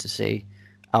frustrating to see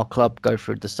our club go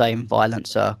through the same violent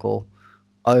circle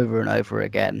over and over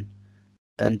again,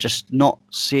 and just not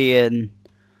seeing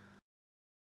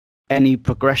any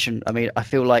progression. I mean, I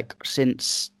feel like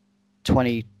since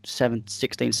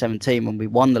 2016-17, when we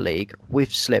won the league,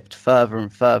 we've slipped further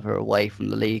and further away from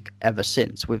the league ever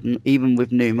since. Even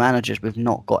with new managers, we've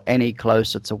not got any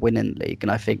closer to winning the league,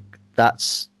 and I think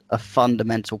that's a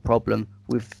fundamental problem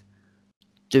with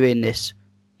doing this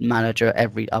manager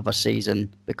every other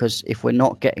season, because if we're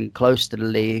not getting close to the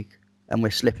league and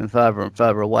we're slipping further and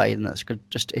further away, then it's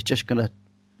just gonna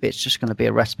be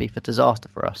a recipe for disaster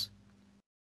for us.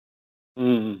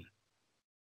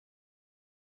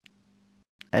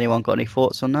 Anyone got any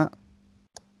thoughts on that?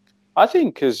 I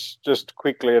think, because just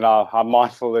quickly, and I'm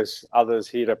mindful there's others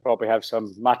here that probably have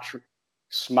some much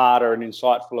smarter and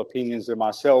insightful opinions than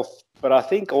myself, but I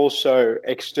think also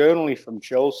externally from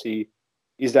Chelsea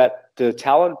is that the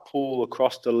talent pool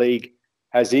across the league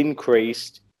has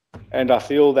increased, and I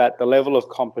feel that the level of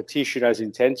competition has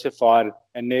intensified,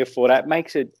 and therefore that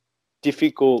makes it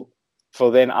difficult for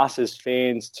then us as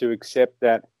fans to accept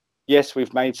that, yes,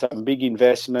 we've made some big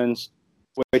investments,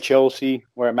 we're Chelsea,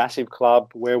 we're a massive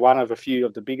club, we're one of a few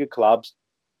of the bigger clubs,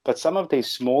 but some of these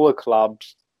smaller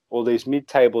clubs or these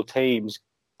mid-table teams,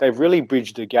 they've really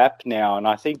bridged the gap now, and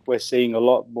I think we're seeing a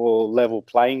lot more level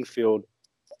playing field.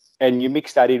 And you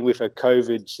mix that in with a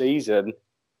COVID season,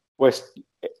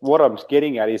 what I'm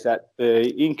getting at is that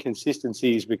the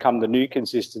inconsistency has become the new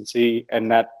consistency,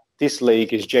 and that this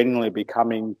league is genuinely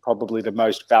becoming probably the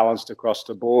most balanced across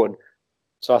the board.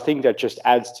 So I think that just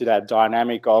adds to that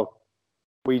dynamic of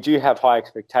we do have high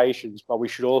expectations, but we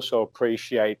should also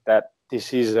appreciate that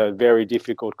this is a very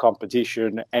difficult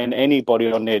competition and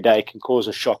anybody on their day can cause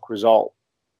a shock result.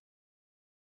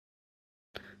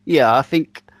 Yeah, I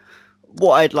think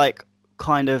what I'd like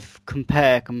kind of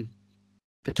compare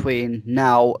between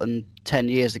now and 10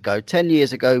 years ago. 10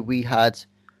 years ago, we had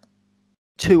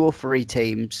 2 or 3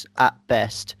 teams at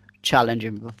best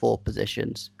challenging for 4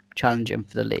 positions, challenging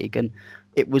for the league. And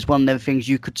it was one of them things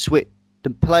you could switch. The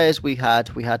players we had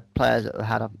players that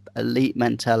had an elite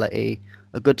mentality,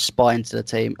 a good spine to the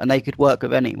team, and they could work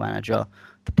with any manager.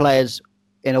 The players,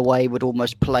 in a way, would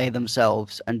almost play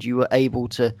themselves, and you were able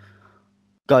to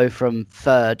go from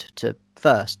third to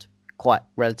first quite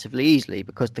relatively easily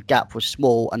because the gap was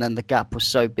small and then the gap was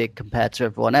so big compared to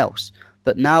everyone else.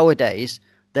 But nowadays,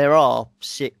 there are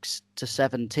 6 to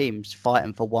 7 teams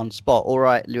fighting for one spot. All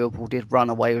right, Liverpool did run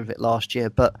away with it last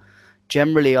year, but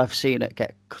generally I've seen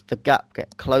the gap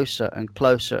get closer and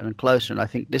closer and closer. And I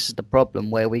think this is the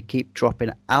problem where we keep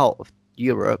dropping out of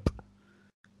Europe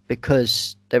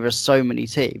because there are so many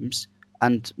teams.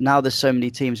 And now there's so many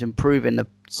teams improving.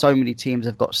 So many teams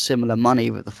have got similar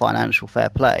money with the financial fair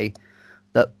play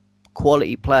that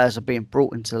quality players are being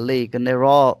brought into the league. And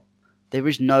there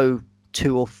is no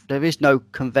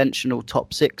conventional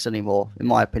top 6 anymore, in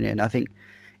my opinion. I think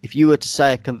if you were to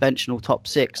say a conventional top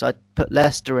 6, I'd put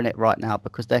Leicester in it right now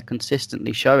because they're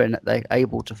consistently showing that they're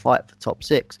able to fight for top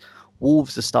 6.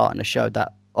 Wolves are starting to show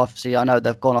that. Obviously, I know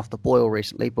they've gone off the boil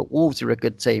recently, but Wolves are a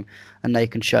good team and they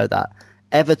can show that.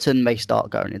 Everton may start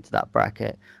going into that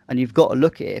bracket, and you've got to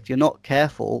look at it. If you're not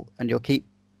careful and you'll keep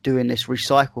doing this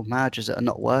recycled managers that are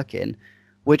not working,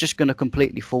 we're just going to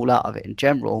completely fall out of it in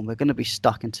general, and we're going to be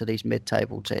stuck into these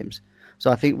mid-table teams. So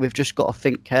I think we've just got to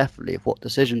think carefully of what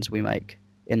decisions we make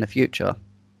in the future.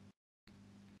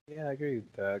 Yeah, I agree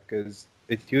with that, because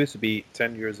it used to be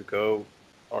 10 years ago,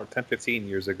 or 10, 15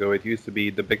 years ago, it used to be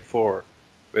the big 4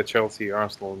 with Chelsea,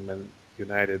 Arsenal, Man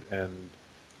United, and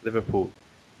Liverpool.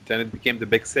 Then it became the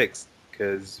big 6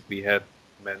 because we had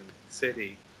Man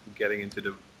City getting into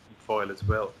the foil as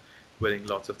well, winning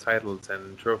lots of titles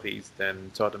and trophies.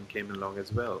 Then Tottenham came along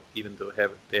as well, even though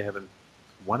they haven't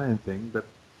won anything, but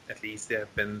at least they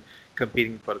have been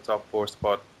competing for the top 4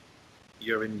 spot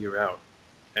year in, year out.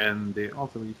 And they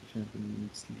also reached the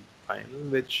Champions League final,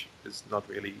 which is not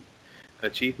really an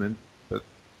achievement, but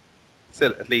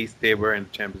still, at least they were in the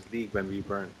Champions League when we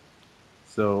weren't.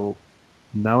 So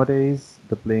nowadays,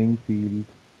 the playing field,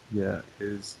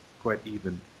 is quite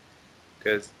even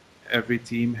because every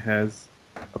team has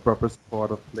a proper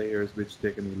squad of players which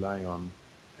they can rely on.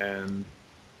 And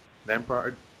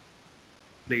Lampard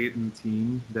played in a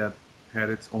team that had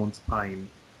its own spine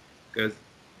because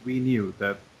we knew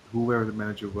that whoever the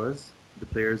manager was, the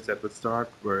players that would start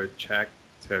were Jack,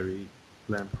 Terry,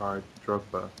 Lampard,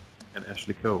 Drogba, and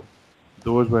Ashley Cole.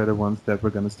 Those were the ones that were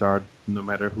going to start no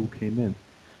matter who came in.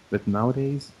 But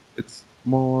nowadays, it's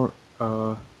more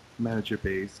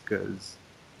manager-based because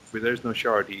there's no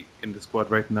surety in the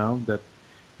squad right now that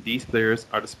these players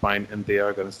are the spine and they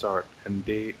are going to start. And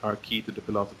they are key to the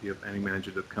philosophy of any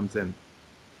manager that comes in.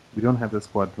 We don't have the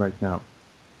squad right now.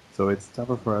 So it's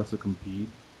tougher for us to compete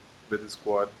with a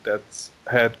squad that's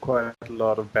had quite a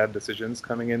lot of bad decisions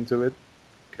coming into it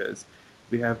because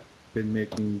we have been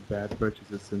making bad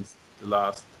purchases since the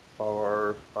last 4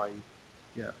 or 5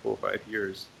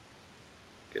 years.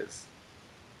 Because,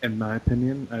 in my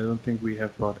opinion, I don't think we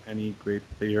have bought any great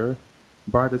player,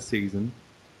 bar this season,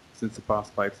 since the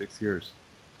past 5-6 years.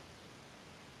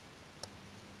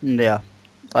 Yeah,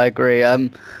 I agree.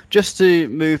 Just to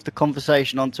move the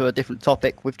conversation onto a different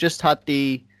topic, we've just had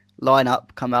the lineup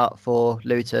come out for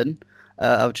Luton.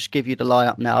 I'll just give you the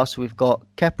lineup now. So we've got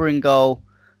Kepa in goal,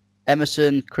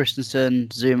 Emerson, Christensen,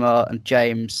 Zuma, and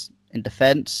James in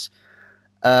defence.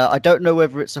 I don't know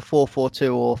whether it's a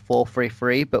 4-4-2 or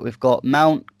 4-3-3, but we've got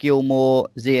Mount, Gilmore,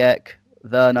 Ziyech,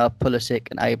 Werner, Pulisic,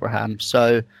 and Abraham.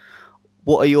 So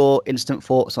what are your instant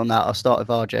thoughts on that? I'll start with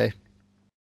RJ.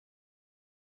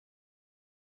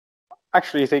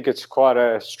 Actually, I think it's quite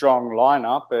a strong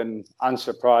lineup and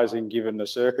unsurprising given the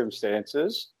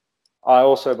circumstances. I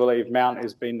also believe Mount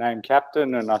has been named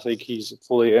captain and I think he's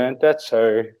fully earned that.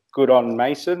 So good on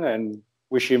Mason and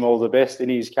wish him all the best in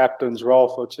his captain's role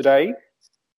for today.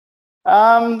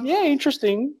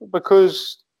 Interesting,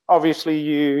 because obviously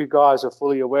you guys are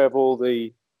fully aware of all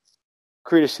the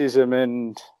criticism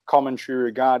and commentary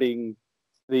regarding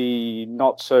the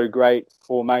not so great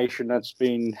formation that's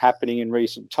been happening in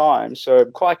recent times. So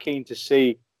I'm quite keen to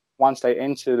see, once they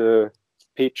enter the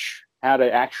pitch, how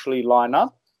they actually line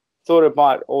up. Thought it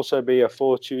might also be a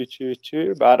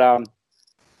 4-2-2-2, but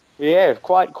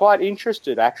quite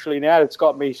interested actually. Now it's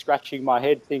got me scratching my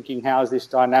head thinking, how's this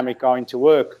dynamic going to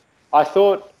work? I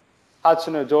thought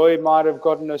Hudson-Odoi might have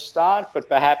gotten a start, but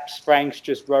perhaps Frank's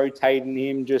just rotating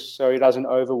him just so he doesn't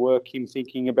overwork him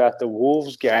thinking about the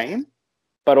Wolves game.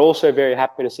 But also very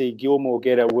happy to see Gilmore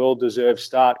get a well-deserved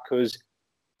start, because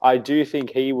I do think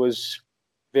he was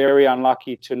very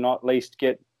unlucky to not least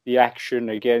get the action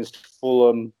against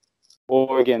Fulham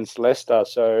or against Leicester.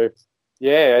 So,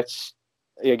 yeah, it's,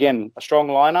 again, a strong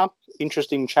lineup,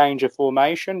 interesting change of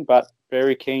formation, but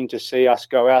very keen to see us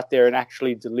go out there and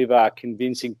actually deliver a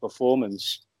convincing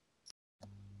performance.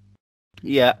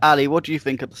 Yeah, Ali, what do you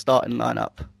think of the starting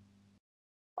lineup?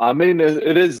 I mean,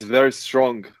 it is very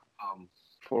strong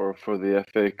for the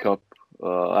FA Cup.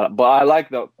 But I like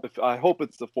that. I hope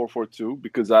it's the 4-4-2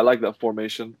 because I like that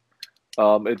formation.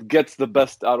 It gets the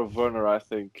best out of Werner, I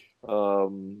think.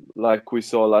 Like we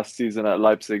saw last season at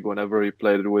Leipzig, whenever he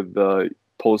played with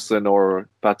Poulsen or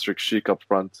Patrick Schick up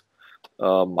front.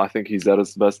 I think he's at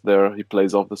his best there. He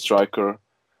plays off the striker.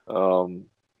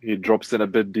 He drops in a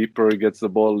bit deeper. He gets the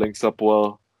ball, links up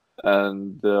well.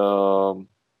 And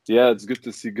it's good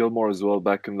to see Gilmore as well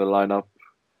back in the lineup.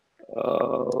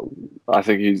 I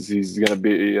think he's going to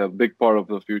be a big part of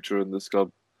the future in this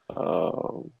club.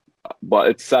 But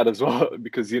it's sad as well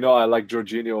because, I like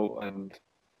Jorginho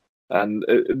and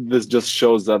this just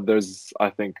shows that there's, I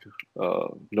think,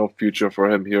 no future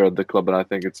for him here at the club. And I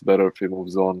think it's better if he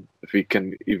moves on, if he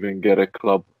can even get a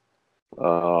club.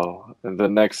 In the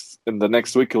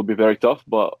next week, it'll be very tough,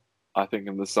 but I think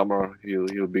in the summer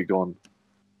he'll be gone.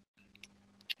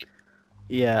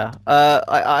 Yeah,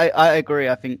 I agree.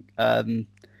 I think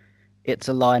it's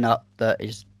a lineup that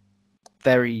is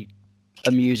very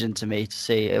amusing to me to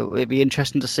see. It'd be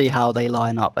interesting to see how they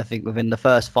line up. I think within the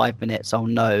first 5 minutes, I'll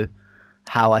know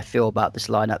how I feel about this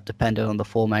lineup, depending on the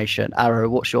formation. Arrow,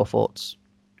 what's your thoughts?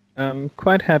 I'm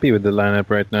quite happy with the lineup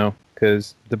right now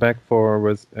because the back four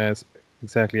was as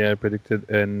exactly I predicted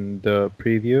in the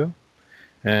preview,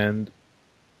 and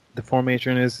the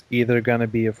formation is either going to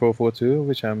be a 4-4-2,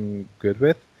 which I'm good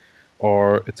with,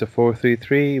 or it's a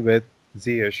 4-3-3 with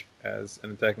Ziyech as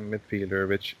an attacking midfielder,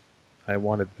 which I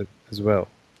wanted as well.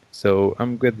 So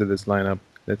I'm good with this lineup.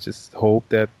 Let's just hope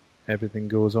that everything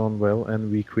goes on well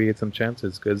and we create some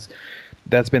chances, because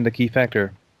that's been the key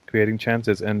factor, creating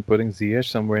chances, and putting Ziyech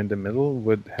somewhere in the middle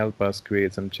would help us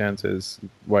create some chances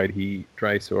while he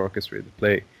tries to orchestrate the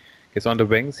play. Because on the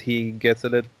wings, he gets a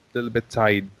little bit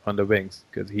tied on the wings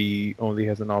because he only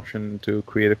has an option to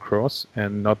create a cross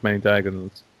and not many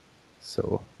diagonals.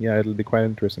 So yeah, it'll be quite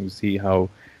interesting to see how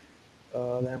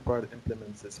Lampard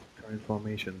implements this current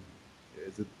formation.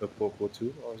 Is it a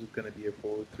 4-4-2 or is it going to be a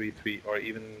 4-3-3 or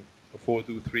even a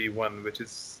 4-2-3-1, which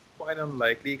is quite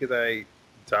unlikely because I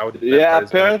doubt it. Yeah,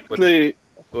 apparently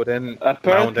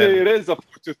Apparently it is a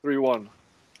 4-2-3-1.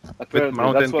 With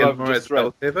Mount and Gilmore as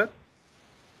well pivot.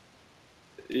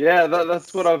 Yeah,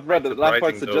 that's what I've read.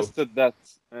 Lampard Surprising, suggested that.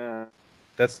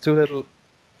 That's too little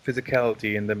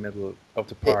physicality in the middle of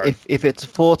the park. If it's a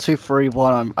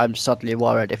 4-2-3-1, I'm suddenly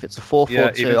worried. If it's a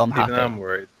 4-4-2, I'm happy. Even I'm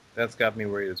worried. That's got me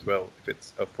worried as well. If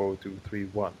it's a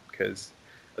 4-2-3-1, because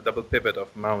a double pivot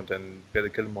of Mount and Billy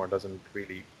Gilmore doesn't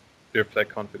really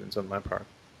reflect confidence on my part.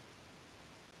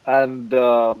 And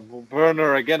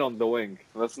Werner again on the wing.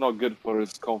 That's not good for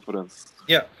his confidence.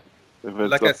 Yeah.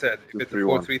 Like I said, if it's a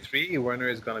 4-3-1. 4-3-3, Werner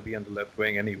is going to be on the left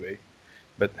wing anyway.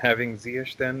 But having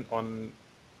Ziyech then on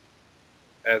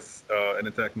as an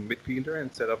attacking midfielder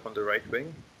instead of on the right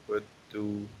wing would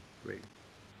do great.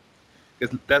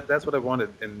 Because that's what I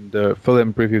wanted in the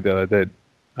Fulham preview that I did.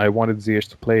 I wanted Ziyech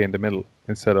to play in the middle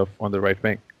instead of on the right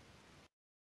wing.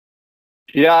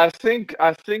 Yeah, I think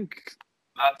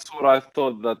that's what I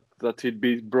thought, that he'd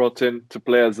be brought in to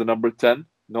play as the number 10,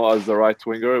 not as the right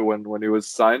winger when he was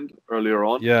signed earlier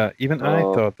on. Yeah, even I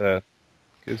thought that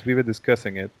because we were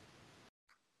discussing it.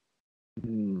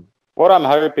 What I'm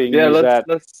hoping is that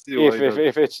let's see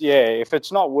if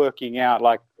it's not working out,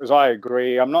 like, as I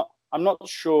agree, I'm not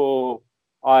sure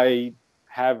I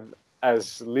have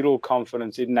as little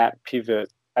confidence in that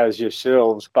pivot as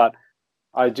yourselves, but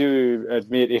I do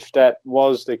admit if that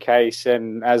was the case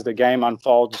and as the game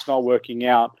unfolds, it's not working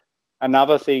out.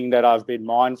 Another thing that I've been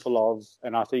mindful of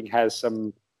and I think has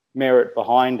some merit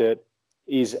behind it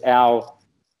is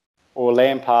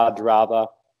Lampard rather,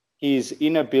 his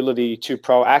inability to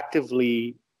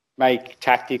proactively make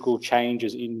tactical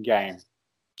changes in game.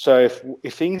 So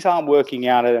if things aren't working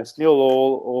out and it's 0-0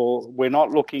 or we're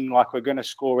not looking like we're going to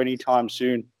score anytime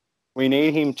soon, we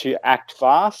need him to act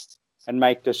fast and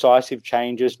make decisive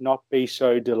changes, not be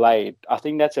so delayed. I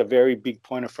think that's a very big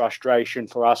point of frustration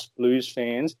for us Blues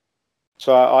fans.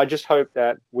 So I just hope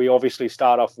that we obviously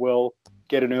start off well,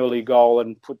 get an early goal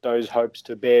and put those hopes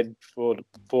to bed for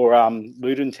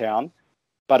Luton Town.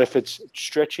 But if it's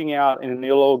stretching out in a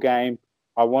 0-0 game,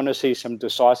 I want to see some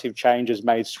decisive changes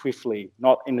made swiftly,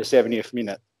 not in the 70th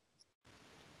minute.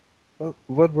 Well,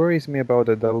 what worries me about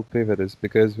a double pivot is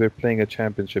because we're playing a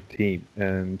championship team,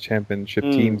 and championship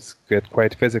teams get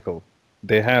quite physical.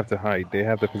 They have the height, they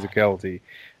have the physicality,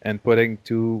 and putting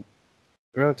two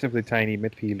relatively tiny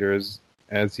midfielders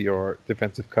as your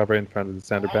defensive cover in front of the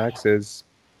centre backs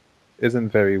isn't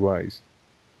very wise.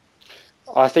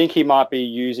 I think he might be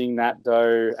using that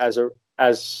though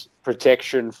as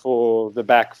protection for the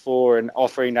back four and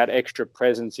offering that extra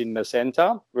presence in the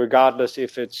centre, regardless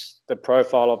if it's the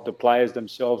profile of the players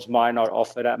themselves might not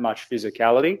offer that much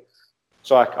physicality.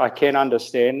 So I can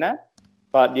understand that.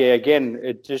 But yeah, again,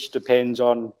 it just depends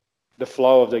on the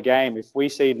flow of the game. If we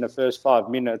see in the first 5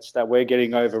 minutes that we're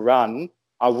getting overrun,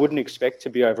 I wouldn't expect to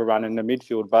be overrun in the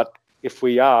midfield. But if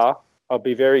we are, I'll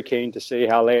be very keen to see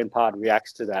how Lampard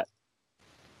reacts to that.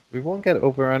 We won't get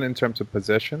overrun in terms of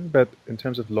possession, but in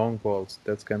terms of long balls,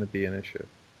 that's going to be an issue.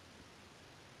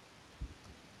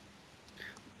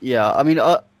 Yeah, I mean,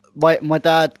 my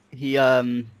dad,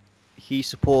 he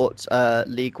supports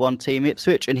League One team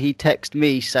Ipswich, and he texted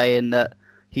me saying that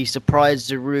he's surprised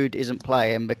Giroud isn't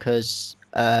playing because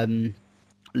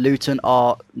Luton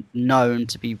are known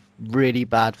to be really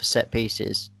bad for set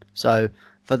pieces. So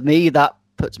for me, that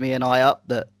puts me an eye up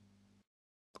that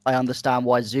I understand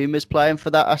why Zoom is playing for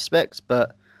that aspect,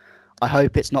 but I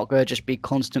hope it's not going to just be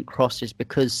constant crosses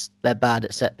because they're bad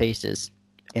at set pieces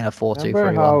in a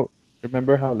 4-2-3-1.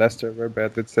 Remember how Leicester were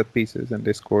bad with set pieces and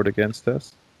they scored against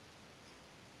us?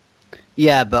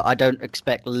 Yeah, but I don't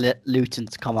expect Luton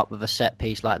to come up with a set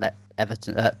piece like that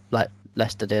like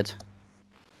Leicester did.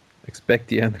 Expect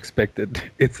the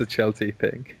unexpected. It's a Chelsea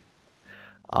thing.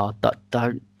 Oh,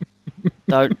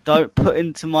 don't put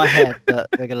into my head that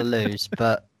we're going to lose.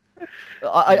 But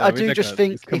I do just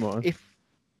think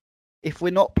if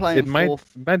we're not playing, it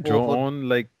might draw on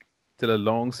like till a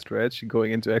long stretch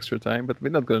going into extra time, but we're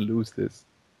not going to lose this.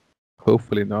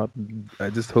 Hopefully not. I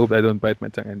just hope I don't bite my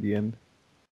tongue in the end.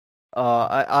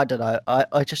 I don't know.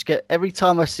 I just get every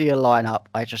time I see a lineup,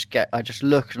 I just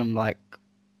look and I'm like,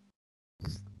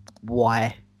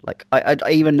 why? Like I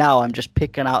even now I'm just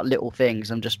picking out little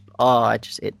things. I'm just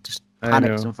it just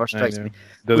panics and frustrates me.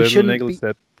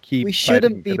 We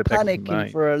shouldn't be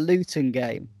panicking for a Luton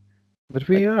game. But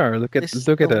we are. Look at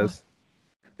us.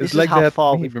 It's like how that.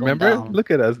 Far we've remember? gone down.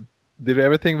 Look at us. Did we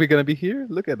ever think we're gonna be here?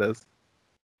 Look at us.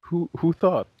 Who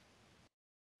thought?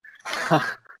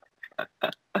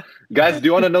 Guys, do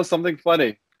you want to know something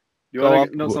funny?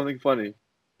 Something funny?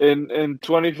 In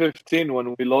 2015,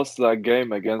 when we lost that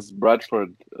game against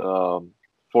Bradford, 4-2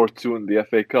 in the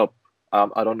FA Cup,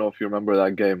 I don't know if you remember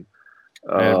that game.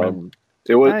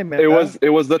 It was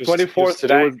the 24th.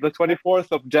 It was the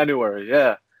 24th of January.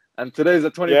 Yeah, and today's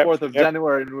the 24th of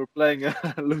January, and we're playing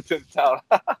Luton Town.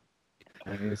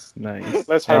 Nice.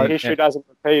 Let's hope history doesn't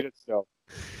repeat itself.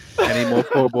 Any more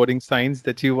foreboding signs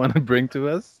that you want to bring to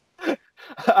us?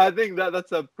 I think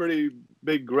that's a pretty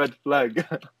big red flag.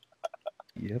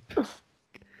 Yep.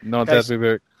 Not that we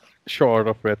were short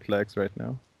of red flags right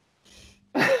now.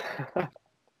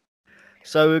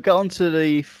 So we'll get on to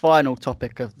the final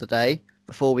topic of the day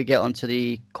before we get on to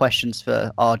the questions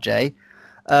for RJ.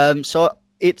 So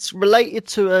it's related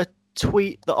to a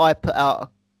tweet that I put out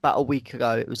about a week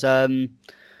ago. It was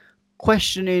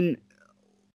questioning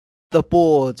the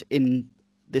board in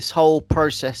this whole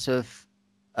process of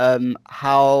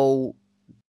how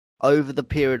over the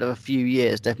period of a few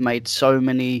years they've made so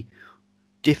many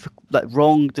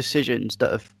wrong decisions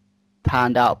that have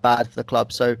panned out bad for the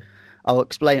club. So I'll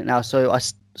explain it now. So I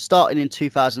started in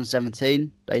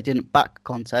 2017. They didn't back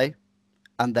Conte,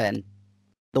 and then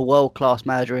the world-class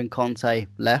manager in Conte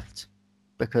left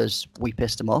because we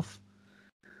pissed him off.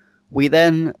 We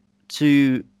then,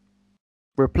 to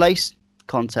replace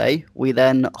Conte, we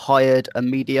then hired a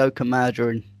mediocre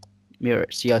manager in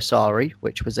Maurizio Sarri,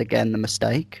 which was again the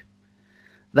mistake.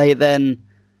 They then,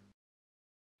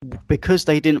 because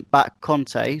they didn't back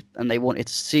Conte and they wanted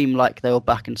to seem like they were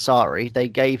backing Sarri, they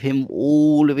gave him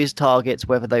all of his targets,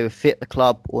 whether they would fit the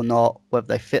club or not, whether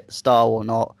they fit the style or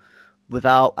not,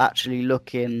 without actually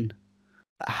looking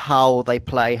at how they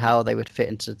play, how they would fit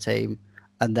into the team,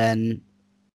 and then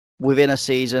within a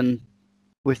season,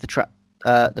 with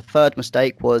the third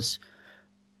mistake was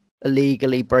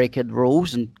illegally breaking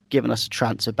rules and giving us a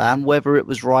transfer ban. Whether it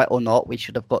was right or not, we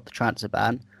should have got the transfer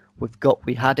ban.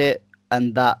 We had it,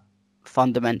 and that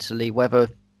fundamentally, whether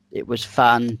it was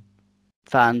fans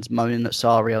moaning at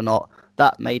Sarri or not,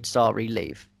 that made Sarri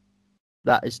leave.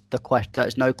 That is the question. That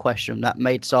is no question. That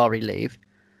made Sarri leave,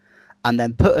 and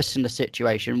then put us in a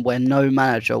situation where no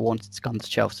manager wanted to come to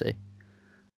Chelsea.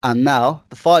 And now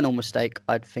the final mistake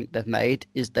I think they've made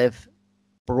is they've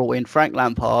brought in Frank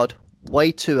Lampard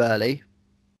way too early.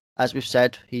 As we've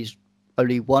said, he's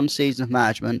only one season of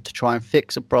management to try and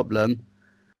fix a problem,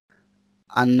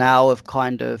 and now have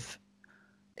kind of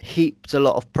heaped a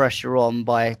lot of pressure on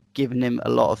by giving him a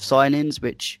lot of signings,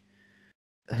 which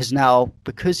has now,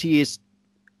 because he is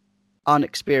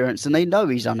unexperienced, and they know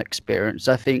he's unexperienced,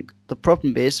 I think the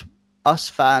problem is us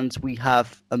fans, we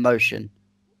have emotion.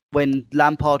 When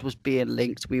Lampard was being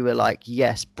linked, we were like,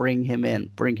 yes, bring him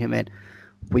in.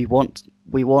 We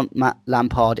want Matt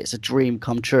Lampard. It's a dream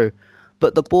come true.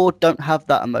 But the board don't have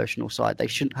that emotional side. They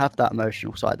shouldn't have that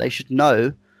emotional side. They should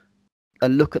know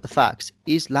and look at the facts.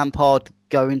 Is Lampard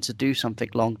going to do something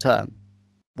long term?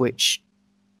 Which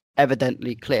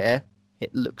evidently clear,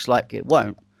 it looks like it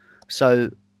won't. So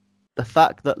the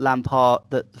fact that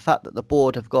the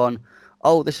board have gone,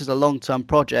 oh, this is a long-term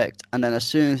project, and then as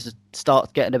soon as it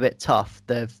starts getting a bit tough,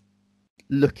 they're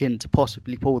looking to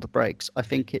possibly pull the brakes. I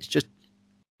think it's just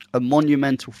a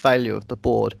monumental failure of the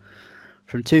board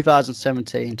from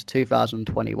 2017 to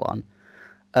 2021.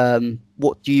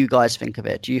 What do you guys think of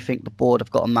it? Do you think the board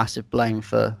have got a massive blame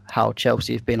for how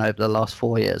Chelsea have been over the last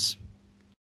 4 years?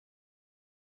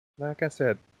 Like I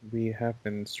said, we have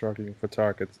been struggling for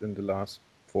targets in the last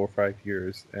 4 or 5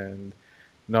 years, and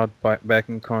not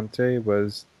backing Conte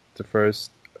was the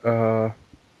first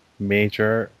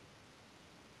major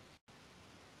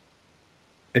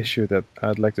issue that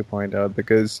I'd like to point out,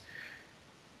 because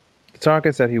the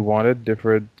targets that he wanted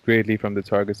differed greatly from the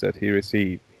targets that he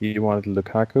received. He wanted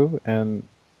Lukaku, and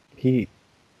he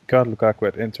got Lukaku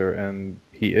at Inter, and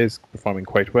he is performing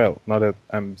quite well. Not that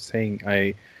I'm saying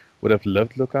I would have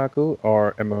loved Lukaku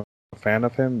or am a fan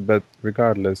of him, but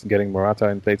regardless, getting Morata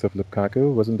in place of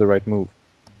Lukaku wasn't the right move.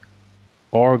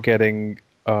 Or getting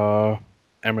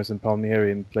Emerson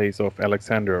Palmieri in place of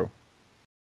Alexandro.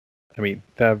 I mean,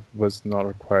 that was not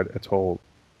required at all.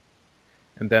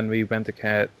 And then we went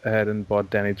ahead and bought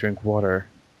Danny Drinkwater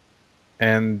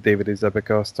and David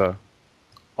Zappacosta,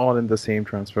 all in the same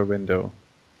transfer window.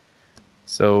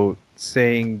 So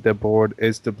saying the board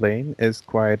is to blame is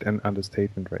quite an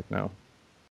understatement right now.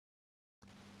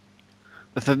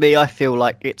 But for me, I feel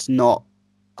like it's not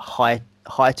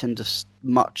heightened as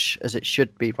much as it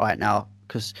should be right now,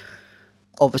 because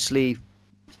obviously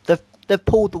they've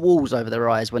pulled the walls over their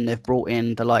eyes when they've brought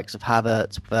in the likes of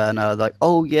Havertz, Werner, like,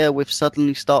 oh yeah, we've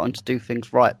suddenly starting to do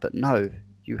things right. But no,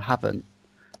 you haven't.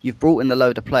 You've brought in a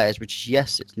load of players, which,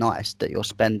 yes, it's nice that you're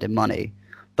spending money,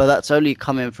 but that's only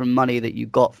coming from money that you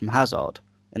got from Hazard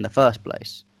in the first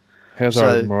place.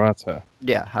 Hazard and Morata.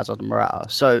 Yeah, Hazard and Morata.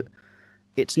 So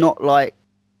it's not like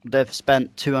they've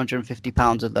spent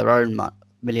 £250 of their own £1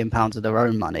 million of their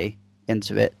own money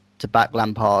into it to back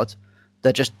Lampard.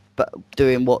 They're just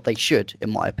doing what they should,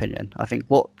 in my opinion. I think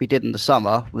what we did in the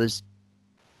summer was,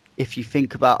 if you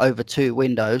think about over 2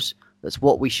 windows, that's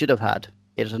what we should have had.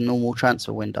 It's a normal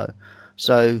transfer window.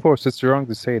 So, of course, it's wrong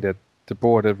to say that the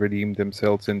board have redeemed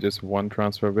themselves in just one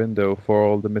transfer window for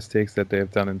all the mistakes that they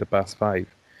have done in the past 5.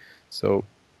 So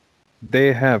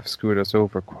they have screwed us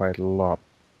over quite a lot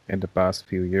in the past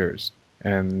few years,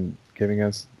 and giving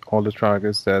us all the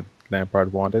targets that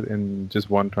Lampard wanted in just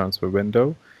one transfer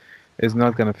window is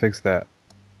not going to fix that.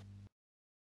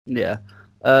 Yeah.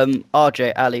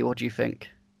 RJ, Ali, what do you think?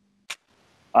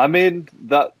 I mean,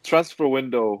 that transfer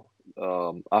window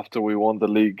after we won the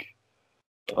league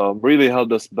really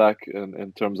held us back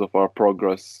in terms of our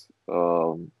progress.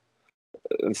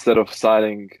 Instead of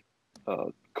signing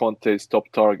Conte's top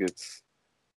targets,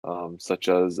 such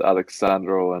as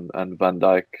Alexandro and Van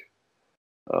Dijk,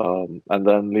 and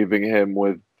then leaving him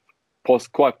with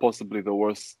quite possibly the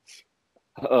worst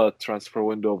transfer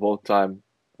window of all time,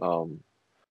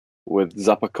 with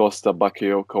Zappacosta,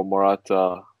 Bakayoko,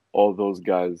 Morata, all those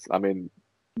guys. I mean,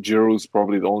 Giroud's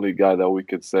probably the only guy that we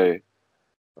could say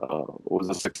was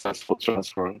a successful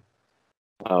transfer.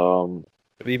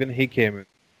 But even he came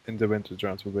in the winter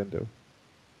transfer window.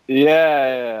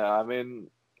 Yeah. I mean,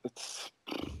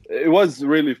 it was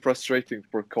really frustrating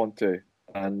for Conte,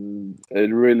 and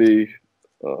it really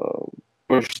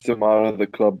pushed him out of the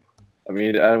club. I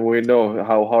mean, and we know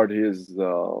how hard he is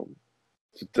to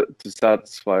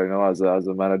satisfy, as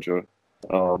a manager.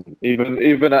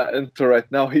 Even at Inter right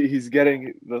now, he's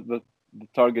getting the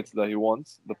targets that he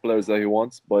wants, the players that he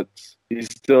wants, but he's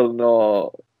still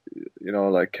not,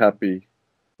 like happy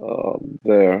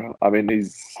there. I mean,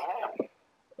 he's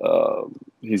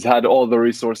had all the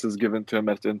resources given to him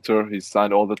at Inter. He's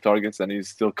signed all the targets, and he's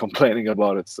still complaining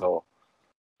about it. So,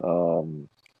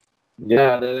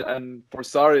 yeah, and for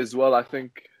Sarri as well, I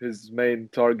think his main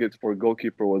target for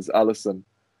goalkeeper was Alisson,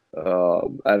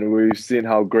 and we've seen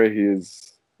how great he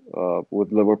is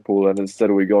with Liverpool, and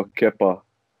instead we got Kepa.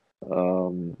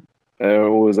 And it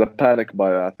was a panic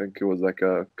buy. I think it was like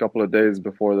a couple of days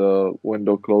before the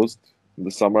window closed in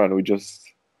the summer, and we just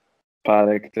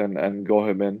panicked and got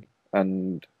him in,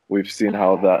 and we've seen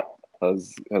how that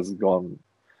has gone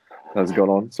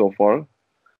on so far.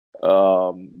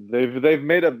 They've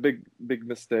made a big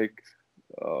mistake,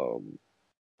 or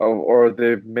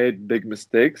they've made big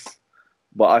mistakes,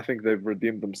 but I think they've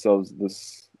redeemed themselves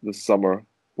this summer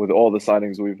with all the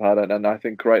signings we've had, and I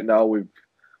think right now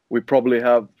we probably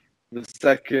have the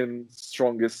second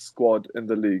strongest squad in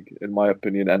the league, in my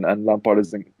opinion, and Lampard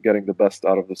isn't getting the best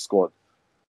out of the squad.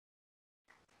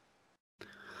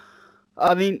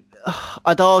 I mean,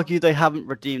 I'd argue they haven't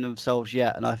redeemed themselves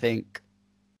yet, and I think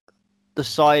the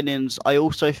signings. I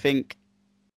also think,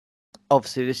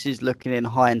 obviously, this is looking in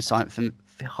hindsight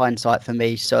for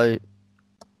me, so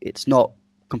it's not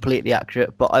completely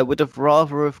accurate. But I would have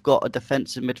rather have got a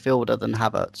defensive midfielder than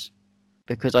Havertz,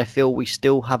 because I feel we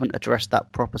still haven't addressed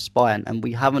that proper spine, and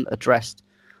we haven't addressed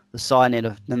the signing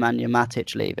of Nemanja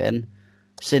Matic leaving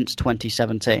since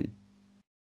 2017.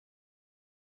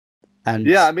 And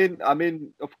yeah, I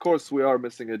mean, of course we are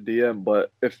missing a DM,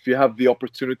 but if you have the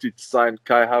opportunity to sign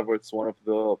Kai Havertz, one of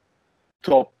the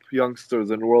top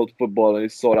youngsters in world football, and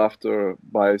he's sought after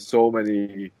by so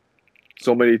many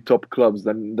top clubs,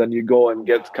 then you go and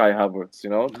get Kai Havertz,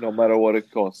 no matter what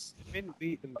it costs. I mean,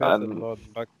 we invested a lot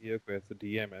in Bakayoko as a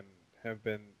DM and have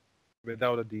been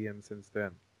without a DM since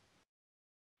then.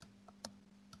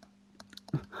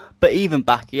 But even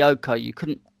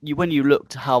Bakayoko, when you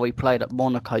looked at how he played at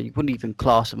Monaco, you wouldn't even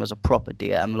class him as a proper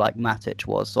DM like Matic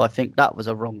was. So I think that was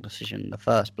a wrong decision in the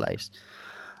first place.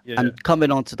 Yeah, and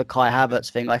coming on to the Kai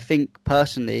Havertz thing, I think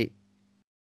personally,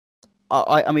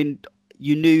 I mean,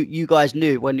 you guys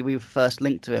knew when we first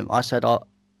linked to him. I said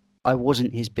I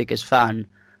wasn't his biggest fan,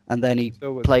 and then he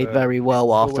played very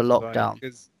well after lockdown.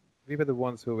 Because we were the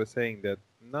ones who were saying that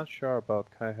I'm not sure about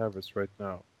Kai Havertz right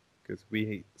now, because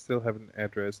we still haven't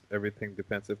addressed everything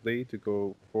defensively to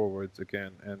go forwards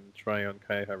again and try on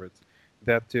Kai Havertz.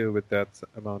 That too with that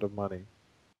amount of money.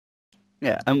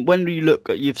 Yeah, and when you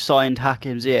look at you've signed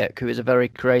Hakim Ziyech, who is a very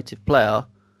creative player,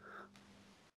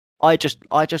 I just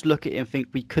look at him and think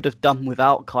we could have done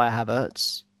without Kai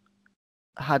Havertz,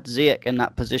 had Ziyech in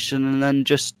that position, and then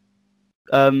just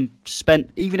spent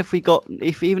even if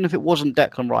it wasn't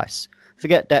Declan Rice,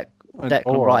 forget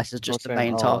Declan Rice as just the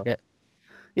main target.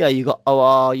 Yeah, you got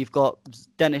OR, you've got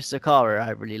Dennis Zakaria.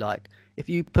 I really like. If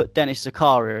you put Dennis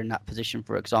Zakaria in that position,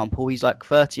 for example, he's like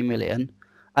 30 million.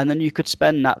 And then you could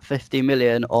spend that 50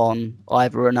 million on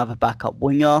either another backup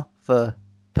winger for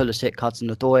Pulisic,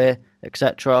 Hudson-Odoi,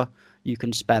 etc. You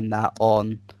can spend that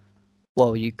on,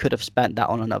 you could have spent that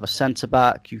on another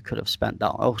centre-back. You could have spent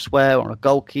that elsewhere, on a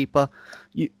goalkeeper.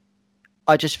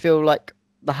 I just feel like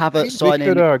the Havertz signing...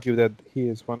 We could argue that he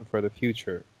is one for the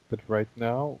future. But right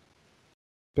now,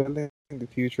 building the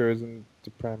future isn't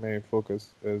the primary focus.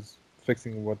 Is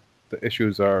fixing what the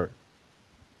issues are.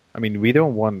 I mean, we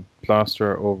don't want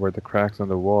plaster over the cracks on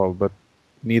the wall, but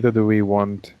neither do we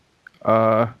want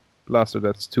plaster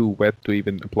that's too wet to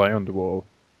even apply on the wall.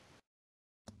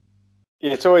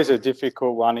 Yeah, it's always a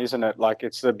difficult one, isn't it? Like,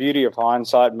 it's the beauty of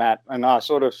hindsight, Matt. And I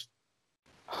sort of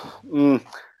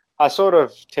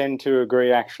tend to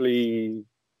agree, actually,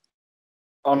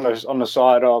 on the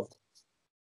side of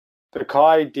the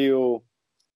Kai deal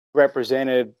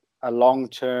represented a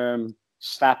long-term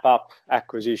snap-up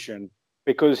acquisition.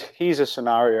 Because here's a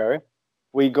scenario: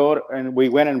 we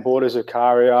went and bought a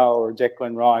Zakaria or a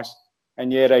Declan Rice,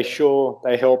 and yeah,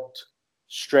 they helped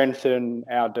strengthen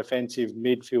our defensive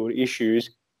midfield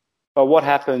issues. But what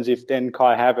happens if then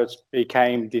Kai Havertz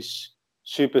became this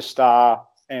superstar,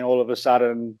 and all of a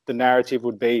sudden the narrative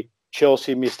would be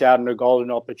Chelsea missed out on a golden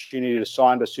opportunity to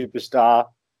sign a superstar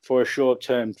for a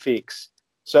short-term fix?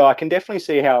 So I can definitely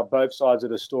see how both sides of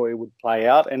the story would play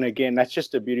out. And again, that's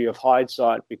just the beauty of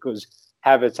hindsight, because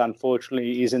Havertz,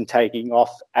 unfortunately, isn't taking off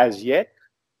as yet.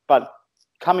 But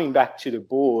coming back to the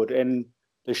board and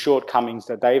the shortcomings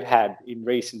that they've had in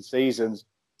recent seasons,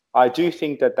 I do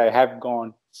think that they have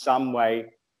gone some way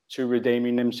to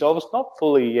redeeming themselves. Not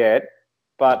fully yet,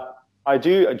 but I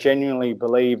do genuinely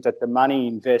believe that the money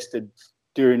invested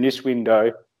during this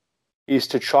window is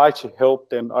to try to help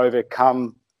them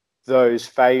overcome those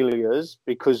failures,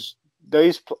 because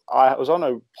I was on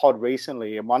a pod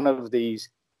recently, and one of these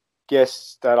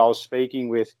guests that I was speaking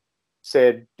with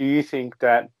said, do you think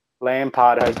that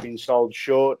Lampard has been sold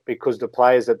short because the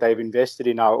players that they've invested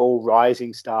in are all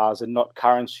rising stars and not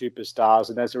current superstars,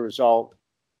 and as a result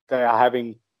they are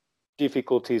having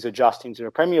difficulties adjusting to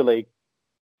the Premier League?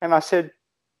 And I said,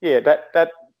 yeah,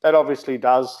 that obviously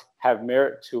does have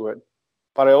merit to it,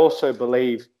 but I also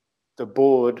believe the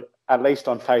board, at least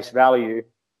on face value,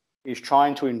 is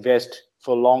trying to invest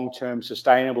for long-term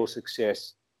sustainable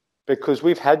success, because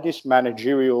we've had this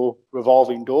managerial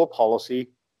revolving door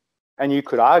policy, and you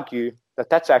could argue that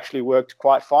that's actually worked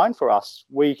quite fine for us.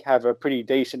 We have a pretty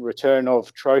decent return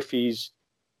of trophies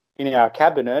in our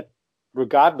cabinet,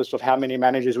 regardless of how many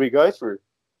managers we go through.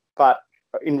 But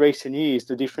in recent years,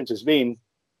 the difference has been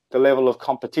the level of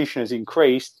competition has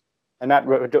increased, and that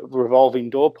revolving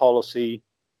door policy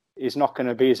is not going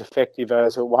to be as effective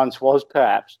as it once was,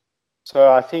 perhaps.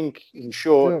 So I think, in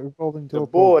short, revolving the door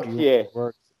board, policy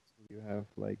works. You have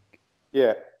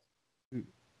yeah,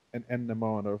 an end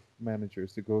amount of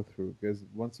managers to go through, because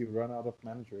once you run out of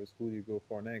managers, who do you go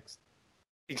for next?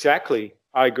 exactly.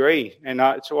 I agree, and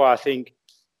that's why I think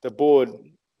the board,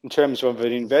 in terms of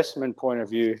an investment point of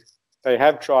view, they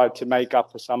have tried to make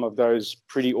up for some of those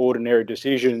pretty ordinary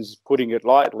decisions, putting it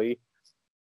lightly.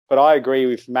 But I agree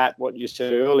with Matt, what you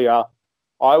said earlier.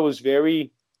 I was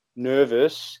very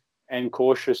nervous and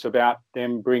cautious about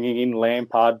them bringing in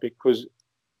Lampard, because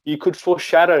you could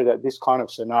foreshadow that this kind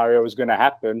of scenario was going to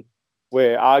happen,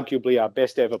 where arguably our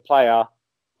best ever player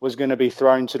was going to be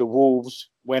thrown to the wolves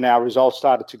when our results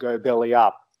started to go belly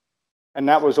up. And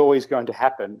that was always going to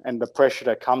happen, and the pressure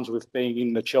that comes with being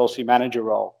in the Chelsea manager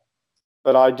role.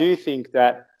 But I do think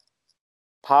that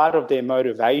part of their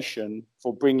motivation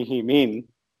for bringing him in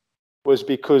was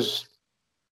because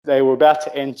they were about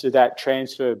to enter that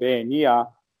transfer ban year,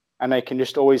 and they can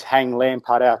just always hang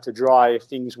Lampard out to dry if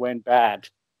things went bad.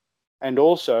 And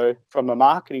also, from a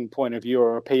marketing point of view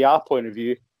or a PR point of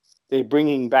view, they're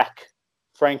bringing back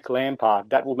Frank Lampard.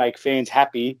 That will make fans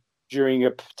happy during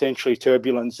a potentially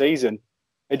turbulent season.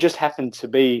 It just happened to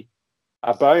be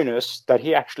a bonus that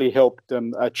he actually helped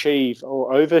them achieve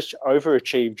or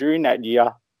overachieve during that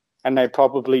year, and they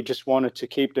probably just wanted to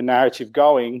keep the narrative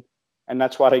going, and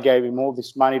that's why they gave him all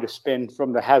this money to spend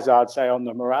from the Hazard sale and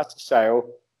the Morata sale.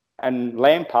 And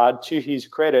Lampard, to his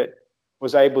credit,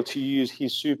 was able to use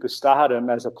his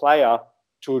superstardom as a player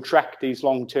to attract these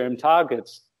long-term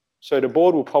targets. So the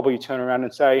board will probably turn around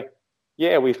and say,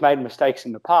 yeah, we've made mistakes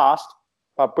in the past,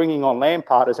 but bringing on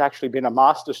Lampard has actually been a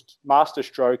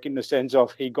masterstroke in the sense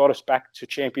of he got us back to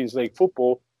Champions League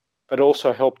football, but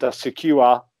also helped us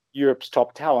secure Europe's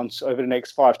top talents over the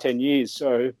next 5-10 years.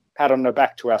 So pat on the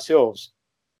back to ourselves.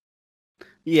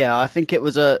 Yeah, I think it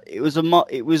was a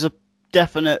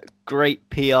definite great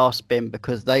PR spin,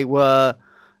 because there was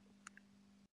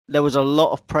a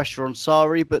lot of pressure on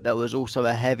Sarri, but there was also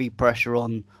a heavy pressure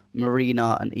on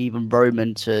Marina and even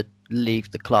Roman to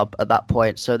leave the club at that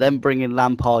point. So then bringing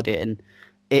Lampard in,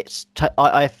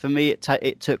 for me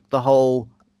it took the whole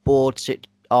board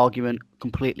argument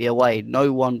completely away.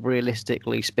 No one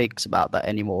realistically speaks about that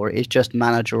anymore. It's just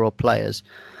manager or players.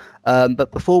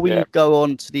 But before we go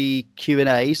on to the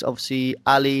Q&As, obviously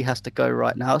Ali has to go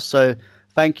right now. So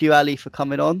thank you, Ali, for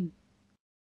coming on.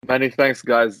 Many thanks,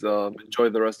 guys. Enjoy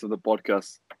the rest of the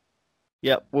podcast.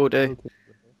 Yep, will do.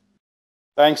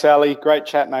 Thanks, Ali. Great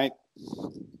chat, mate.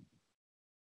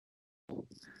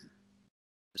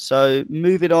 So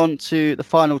moving on to the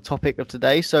final topic of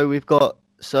today. So we've got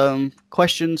some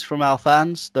questions from our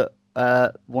fans that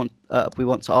we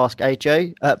want to ask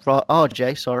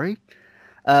RJ. Sorry.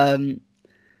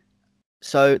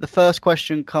 So the first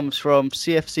question comes from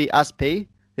CFC Aspi,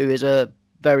 who is a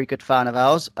very good fan of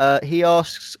ours. He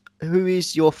asks, who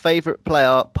is your favourite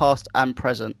player, past and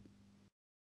present?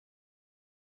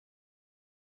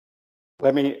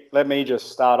 Let me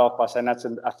just start off by saying that's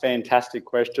a fantastic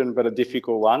question, but a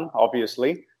difficult one,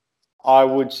 obviously. I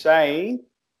would say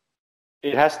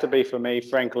it has to be, for me,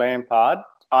 Frank Lampard.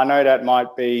 I know that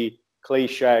might be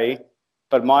cliche,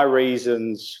 but my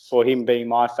reasons for him being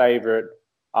my favourite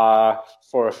are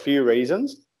for a few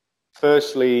reasons.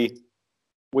 Firstly,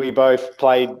 we both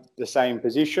played the same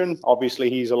position.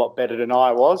 Obviously, he's a lot better than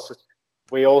I was.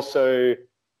 We also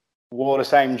wore the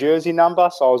same jersey number,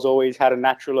 so I was always had a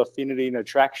natural affinity and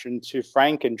attraction to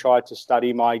Frank and tried to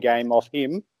study my game off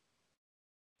him.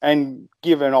 And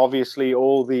given, obviously,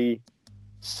 all the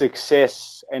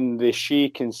success and the sheer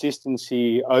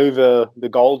consistency over the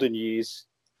golden years,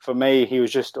 for me, he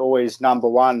was just always number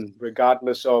one,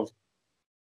 regardless of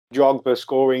Drogba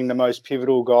scoring the most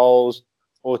pivotal goals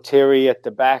or Terry at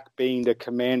the back being the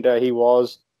commander he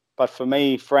was. But for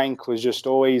me, Frank was just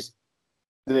always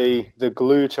the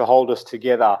glue to hold us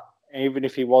together. Even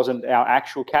if he wasn't our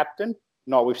actual captain,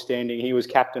 notwithstanding he was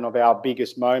captain of our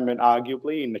biggest moment,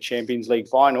 arguably, in the Champions League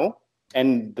final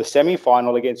and the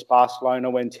semi-final against Barcelona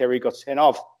when Terry got sent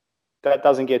off. That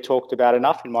doesn't get talked about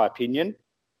enough, in my opinion.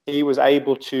 He was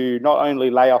able to not only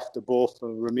lay off the ball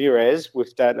for Ramirez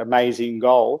with that amazing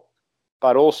goal,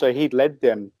 but also he led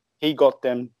them. He got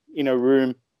them in a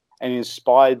room and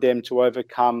inspired them to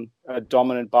overcome a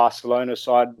dominant Barcelona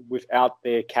side without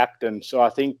their captain. So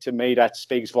I think, to me, that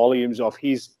speaks volumes of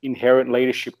his inherent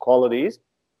leadership qualities.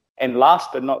 And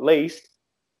last but not least,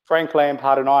 Frank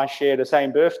Lampard and I share the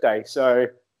same birthday. So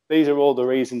these are all the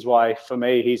reasons why, for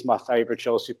me, he's my favourite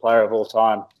Chelsea player of all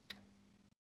time.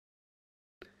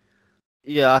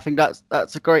 Yeah, I think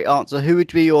that's a great answer. Who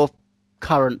would be your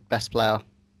current best player?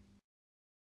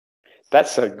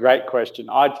 That's a great question.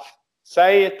 I'd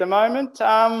say at the moment,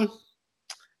 my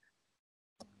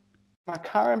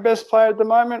current best player at the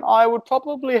moment, I would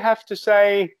probably have to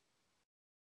say,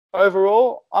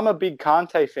 overall, I'm a big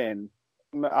Kante fan.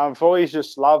 I've always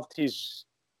just loved his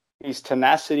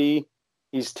tenacity,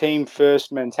 his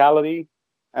team-first mentality,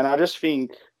 and I just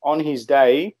think on his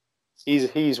day,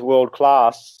 he's world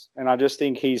class. And I just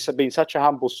think he's been such a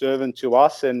humble servant to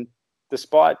us. And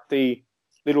despite the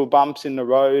little bumps in the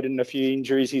road and a few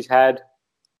injuries he's had,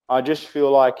 I just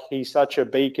feel like he's such a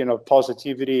beacon of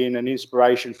positivity and an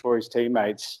inspiration for his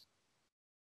teammates.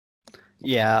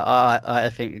 Yeah, I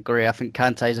think agree. I think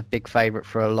Kante is a big favourite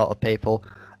for a lot of people.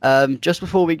 Just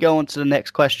before we go on to the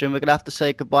next question, we're going to have to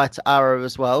say goodbye to Arrow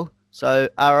as well. So,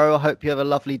 Arrow, I hope you have a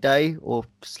lovely day or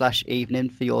 / evening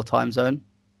for your time zone.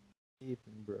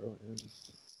 Evening, bro. And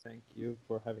thank you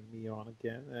for having me on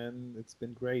again. And it's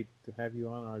been great to have you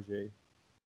on, RJ.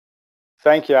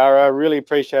 Thank you, Ara. I really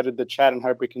appreciated the chat and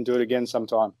hope we can do it again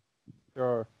sometime.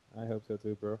 Sure. I hope so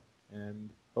too, bro. And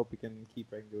hope we can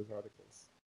keep writing those articles.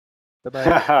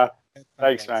 Bye-bye.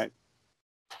 Thanks, mate.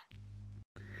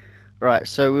 Right,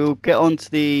 so we'll get on to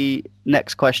the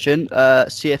next question.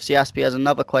 CFC Aspie has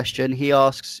another question. He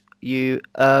asks you,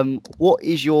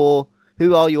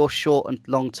 who are your short and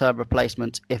long-term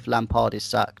replacements if Lampard is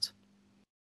sacked?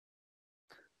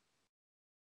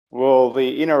 Well,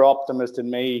 the inner optimist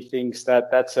in me thinks that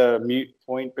that's a moot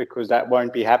point because that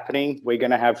won't be happening. We're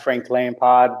going to have Frank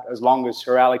Lampard as long as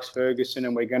Sir Alex Ferguson,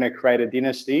 and we're going to create a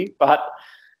dynasty. But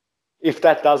if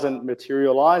that doesn't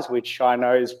materialise, which I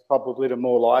know is probably the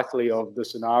more likely of the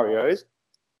scenarios,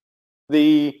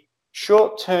 the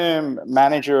short-term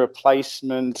manager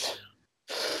replacement,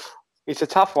 it's a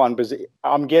tough one because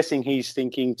I'm guessing he's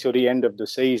thinking till the end of the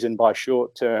season by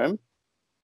short-term.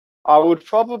 I would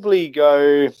probably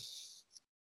go,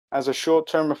 as a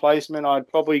short-term replacement, I'd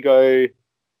probably go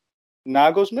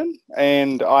Nagelsmann.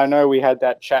 And I know we had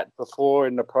that chat before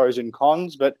in the pros and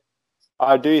cons, but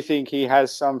I do think he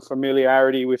has some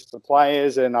familiarity with the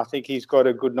players, and I think he's got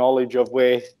a good knowledge of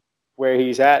where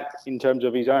he's at in terms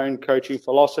of his own coaching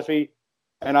philosophy.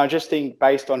 And I just think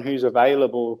based on who's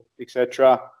available,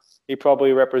 etc., he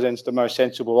probably represents the most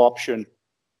sensible option.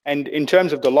 And in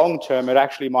terms of the long term, it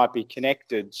actually might be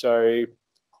connected. So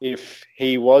if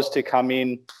he was to come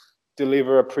in,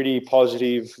 deliver a pretty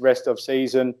positive rest of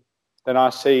season, then I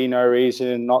see no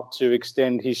reason not to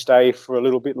extend his stay for a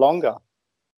little bit longer.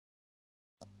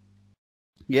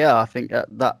 Yeah, I think I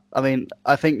think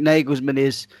Nagelsmann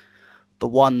is the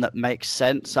one that makes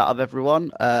sense out of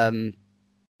everyone.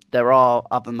 There are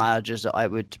other managers that I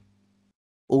would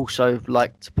also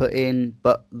like to put in,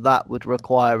 but that would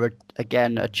require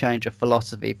a change of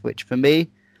philosophy, which for me,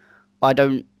 I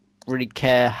don't really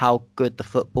care how good the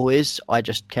football is. I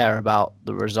just care about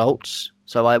the results.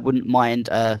 So I wouldn't mind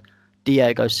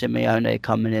Diego Simeone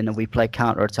coming in and we play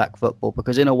counter-attack football,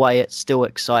 because in a way it's still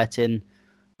exciting,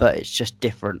 but it's just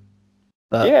different.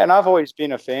 Yeah, and I've always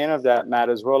been a fan of that, Matt,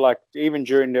 as well. Like even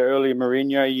during the early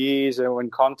Mourinho years and when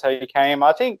Conte came,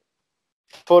 I think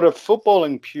for the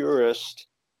footballing purist,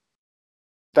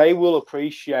 they will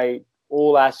appreciate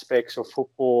all aspects of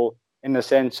football in the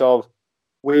sense of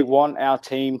we want our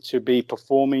team to be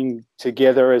performing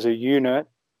together as a unit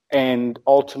and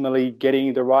ultimately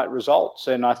getting the right results.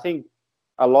 And I think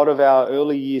a lot of our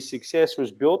early year success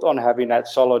was built on having that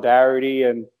solidarity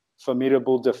and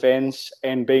formidable defense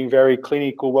and being very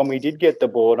clinical when we did get the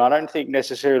ball. And I don't think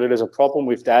necessarily there's a problem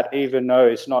with that, even though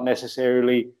it's not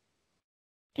necessarily,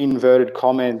 inverted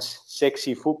comments,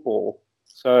 sexy football.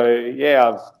 So,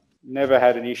 yeah, never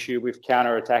had an issue with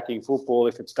counter-attacking football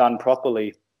if it's done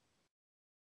properly.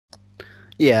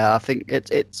 Yeah, I think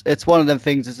it's one of them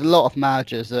things. There's a lot of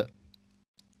managers that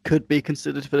could be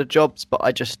considered for the jobs, but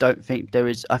I just don't think there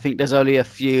is. I think there's only a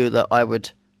few that I would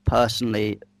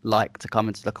personally like to come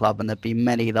into the club, and there'd be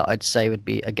many that I'd say would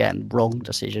be, again, wrong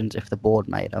decisions if the board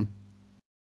made them.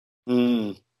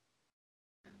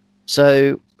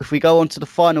 So if we go on to the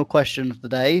final question of the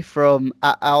day from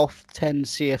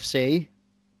 @Alf10CFC,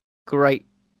 great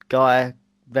guy,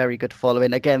 very good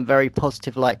following. Again, very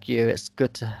positive like you. It's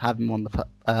good to have him on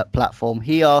the platform.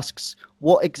 He asks,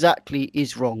 what exactly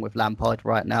is wrong with Lampard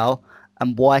right now,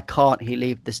 and why can't he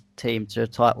leave this team to a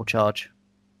title charge?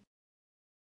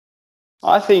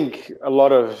 I think a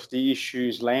lot of the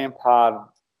issues Lampard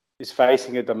is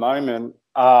facing at the moment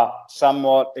are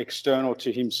somewhat external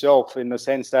to himself, in the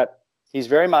sense that he's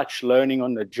very much learning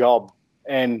on the job,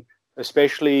 and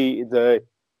especially the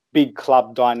big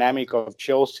club dynamic of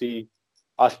Chelsea.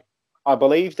 I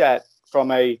believe that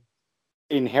from a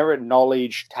inherent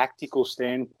knowledge, tactical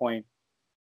standpoint,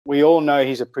 we all know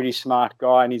he's a pretty smart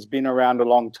guy and he's been around a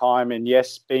long time. And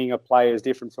yes, being a player is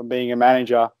different from being a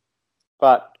manager,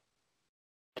 but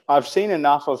I've seen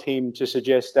enough of him to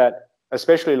suggest that,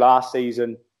 especially last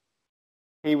season,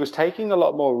 he was taking a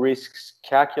lot more risks,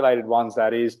 calculated ones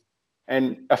that is,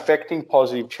 and affecting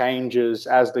positive changes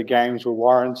as the games were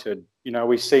warranted. You know,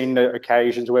 we've seen the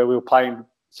occasions where we were playing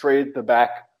three at the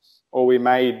back, or we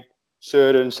made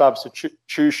certain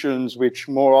substitutions, which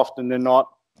more often than not,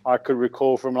 I could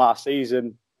recall from last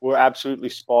season, were absolutely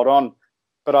spot on.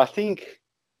 But I think,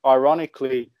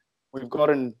 ironically, we've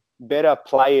gotten better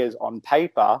players on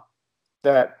paper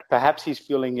that perhaps he's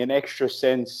feeling an extra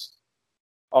sense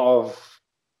of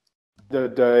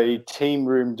the team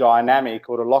room dynamic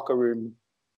or the locker room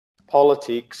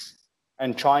politics,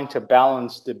 and trying to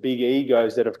balance the big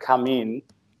egos that have come in.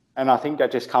 And I think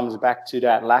that just comes back to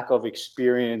that lack of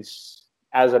experience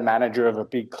as a manager of a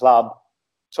big club.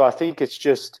 So I think it's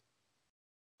just,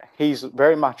 he's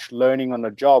very much learning on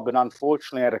the job. And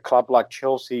unfortunately, at a club like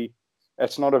Chelsea,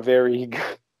 it's not a very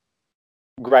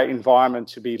great environment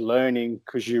to be learning,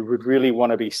 because you would really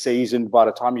want to be seasoned by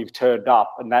the time you've turned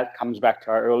up. And that comes back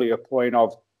to our earlier point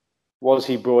of, was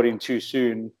he brought in too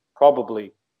soon?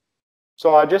 Probably.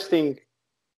 So I just think,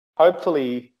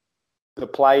 hopefully, the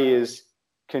players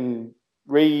can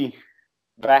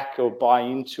back or buy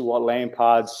into what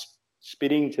Lampard's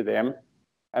spitting to them,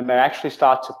 and they actually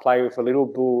start to play with a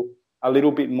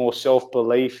little bit more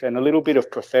self-belief and a little bit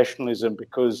of professionalism,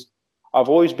 because I've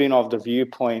always been of the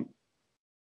viewpoint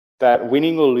that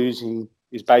winning or losing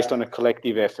is based on a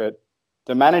collective effort.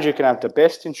 The manager can have the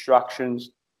best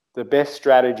instructions, the best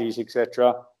strategies,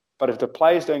 etc., but if the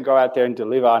players don't go out there and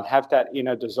deliver and have that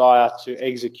inner desire to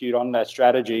execute on that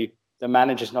strategy, the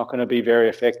manager's not going to be very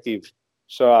effective.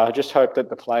 So I just hope that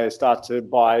the players start to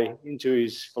buy into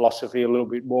his philosophy a little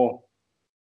bit more.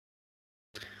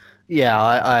 Yeah,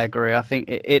 I agree. I think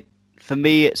it for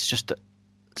me, it's just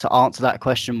to answer that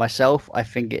question myself. I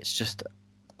think it's just,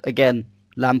 again,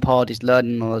 Lampard is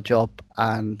learning on the job,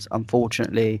 and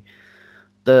unfortunately,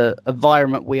 the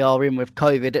environment we are in with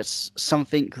COVID, it's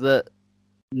something that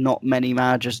not many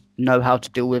managers know how to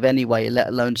deal with anyway, let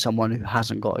alone someone who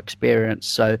hasn't got experience.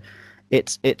 So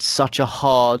it's such a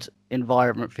hard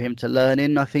environment for him to learn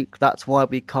in. I think that's why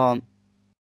we can't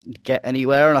get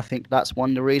anywhere, and I think that's one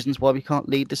of the reasons why we can't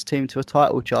lead this team to a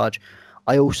title charge.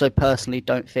 I also personally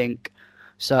don't think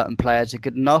certain players are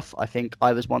good enough. I think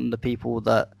I was one of the people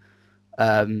that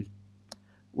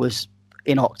was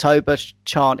in October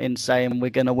chanting, saying we're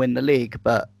going to win the league,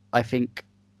 but I think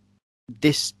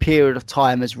this period of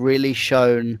time has really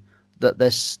shown that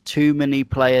there's too many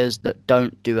players that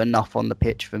don't do enough on the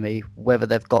pitch for me, whether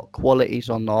they've got qualities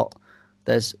or not.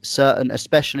 There's certain,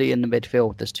 especially in the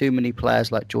midfield, there's too many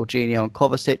players like Jorginho and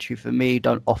Kovacic who, for me,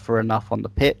 don't offer enough on the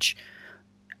pitch.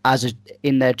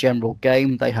 In their general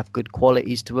game, they have good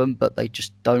qualities to them, but they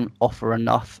just don't offer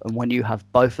enough. And when you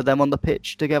have both of them on the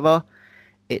pitch together,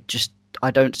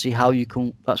 I don't see how you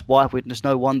can. That's why there's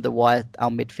no wonder why our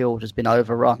midfield has been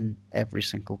overrun every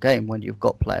single game when you've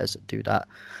got players that do that.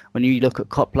 When you look at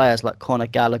players like Conor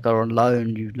Gallagher on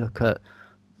loan, you look at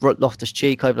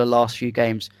Loftus-Cheek over the last few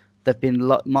games, they've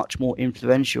been much more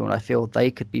influential, and I feel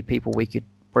they could be people we could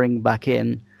bring back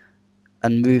in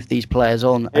and move these players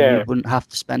on, and you wouldn't have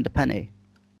to spend a penny.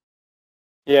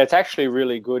 Yeah, it's actually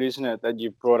really good, isn't it, that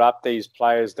you've brought up these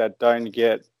players that don't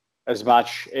get as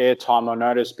much airtime or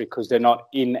notice because they're not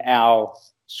in our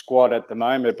squad at the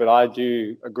moment. But I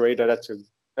do agree that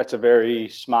that's a very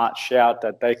smart shout,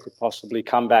 that they could possibly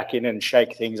come back in and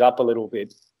shake things up a little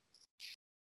bit.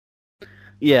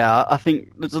 Yeah, I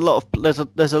think there's a lot of players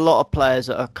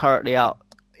that are currently out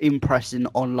impressing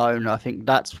on loan. I think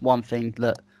that's one thing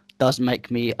that does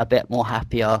make me a bit more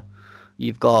happier.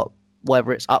 You've got,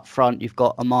 whether it's up front, you've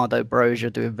got Amado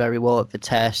Broja doing very well at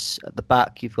Vitesse. At the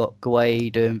back, you've got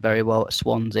Gueye doing very well at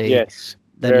Swansea. Yes.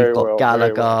 Then you've got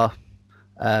Gallagher.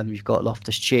 You've got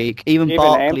Loftus-Cheek. Even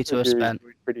Barkley to a extent.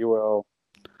 Pretty well.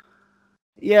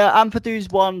 Yeah, Ampadu's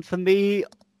one for me.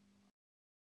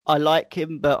 I like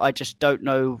him, but I just don't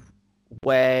know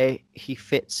where he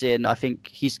fits in. I think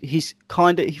he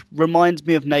reminds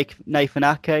me of Nathan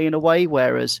Ake in a way,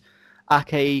 whereas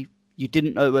Ake, you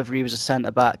didn't know whether he was a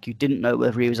centre back, you didn't know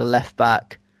whether he was a left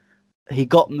back. He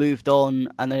got moved on,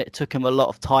 and then it took him a lot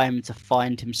of time to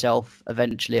find himself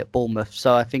eventually at Bournemouth.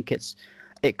 So I think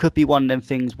it could be one of them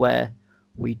things where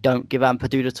we don't give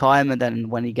Ampadu the time, and then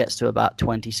when he gets to about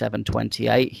 27,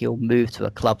 28, he'll move to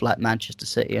a club like Manchester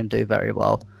City and do very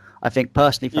well. I think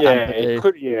personally for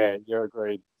Ampadu, you're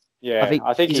agreed. Yeah,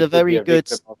 I think he's a very good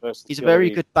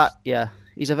back. Yeah,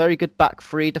 he's a very good back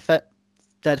three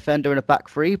defender in a back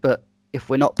three. But if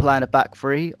we're not playing a back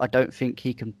three, I don't think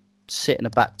he can sit in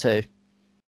a back two.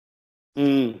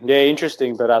 Yeah,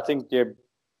 interesting. But I think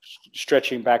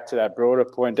stretching back to that broader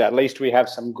point, at least we have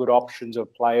some good options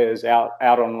of players out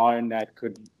on loan that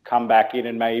could come back in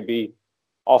and maybe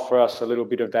offer us a little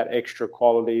bit of that extra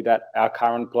quality that our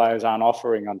current players aren't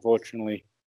offering, unfortunately.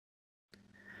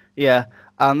 Yeah,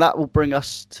 and that will bring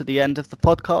us to the end of the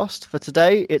podcast for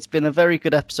today. It's been a very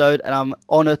good episode, and I'm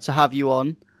honoured to have you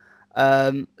on.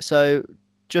 So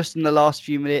just in the last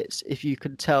few minutes, if you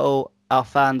could tell our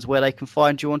fans where they can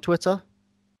find you on Twitter.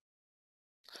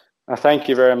 Thank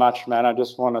you very much, man. I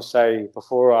just want to say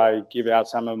before I give out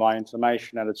some of my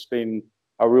information that it's been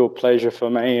a real pleasure for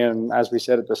me. And as we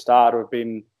said at the start, we've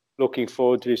been looking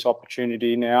forward to this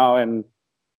opportunity now and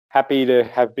happy to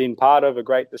have been part of a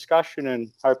great discussion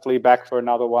and hopefully back for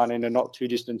another one in a not too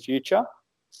distant future.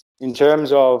 In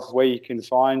terms of where you can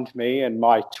find me and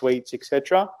my tweets,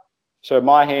 etc. So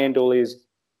my handle is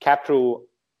capital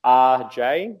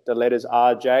RJ, the letters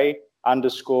RJ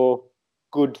 _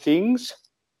 good things.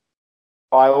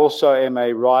 I also am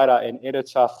a writer and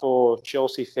editor for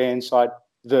Chelsea fan site,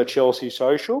 The Chelsea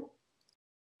Social.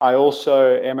 I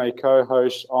also am a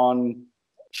co-host on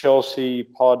Chelsea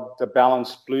pod, The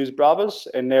Balanced Blues Brothers,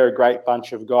 and they're a great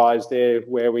bunch of guys there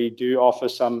where we do offer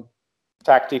some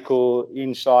tactical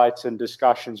insights and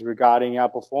discussions regarding our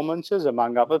performances,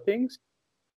 among other things.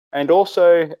 And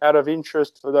also, out of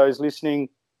interest for those listening,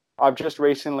 I've just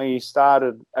recently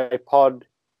started a pod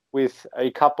with a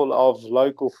couple of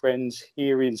local friends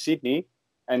here in Sydney,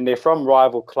 and they're from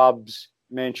rival clubs,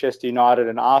 Manchester United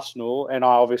and Arsenal, and I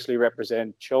obviously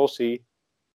represent Chelsea.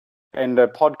 And the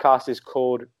podcast is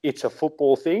called It's a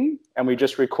Football Thing, and we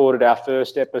just recorded our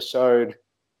first episode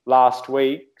last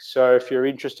week. So if you're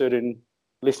interested in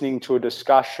listening to a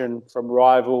discussion from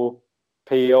rival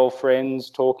PL friends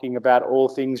talking about all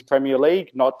things Premier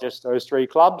League, not just those three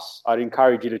clubs, I'd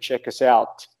encourage you to check us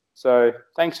out. So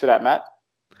thanks for that, Matt.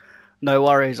 No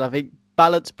worries. I think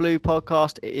Balanced Blue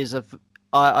podcast is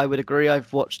I would agree.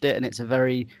 I've watched it and it's a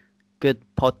very good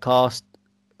podcast.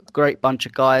 Great bunch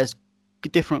of guys,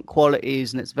 different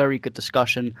qualities, and it's very good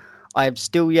discussion. I have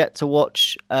still yet to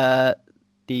watch the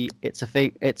It's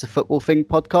a Football Thing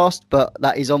podcast, but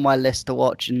that is on my list to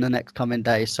watch in the next coming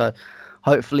days. So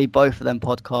hopefully both of them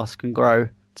podcasts can grow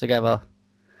together.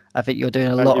 I think you're doing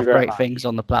a lot of great things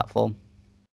on the platform.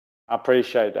 I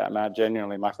appreciate that, Matt.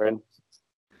 Genuinely, my friend.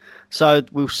 So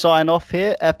we'll sign off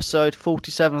here, episode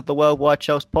 47 of the Worldwide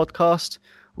Chelsea podcast.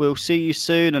 We'll see you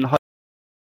soon and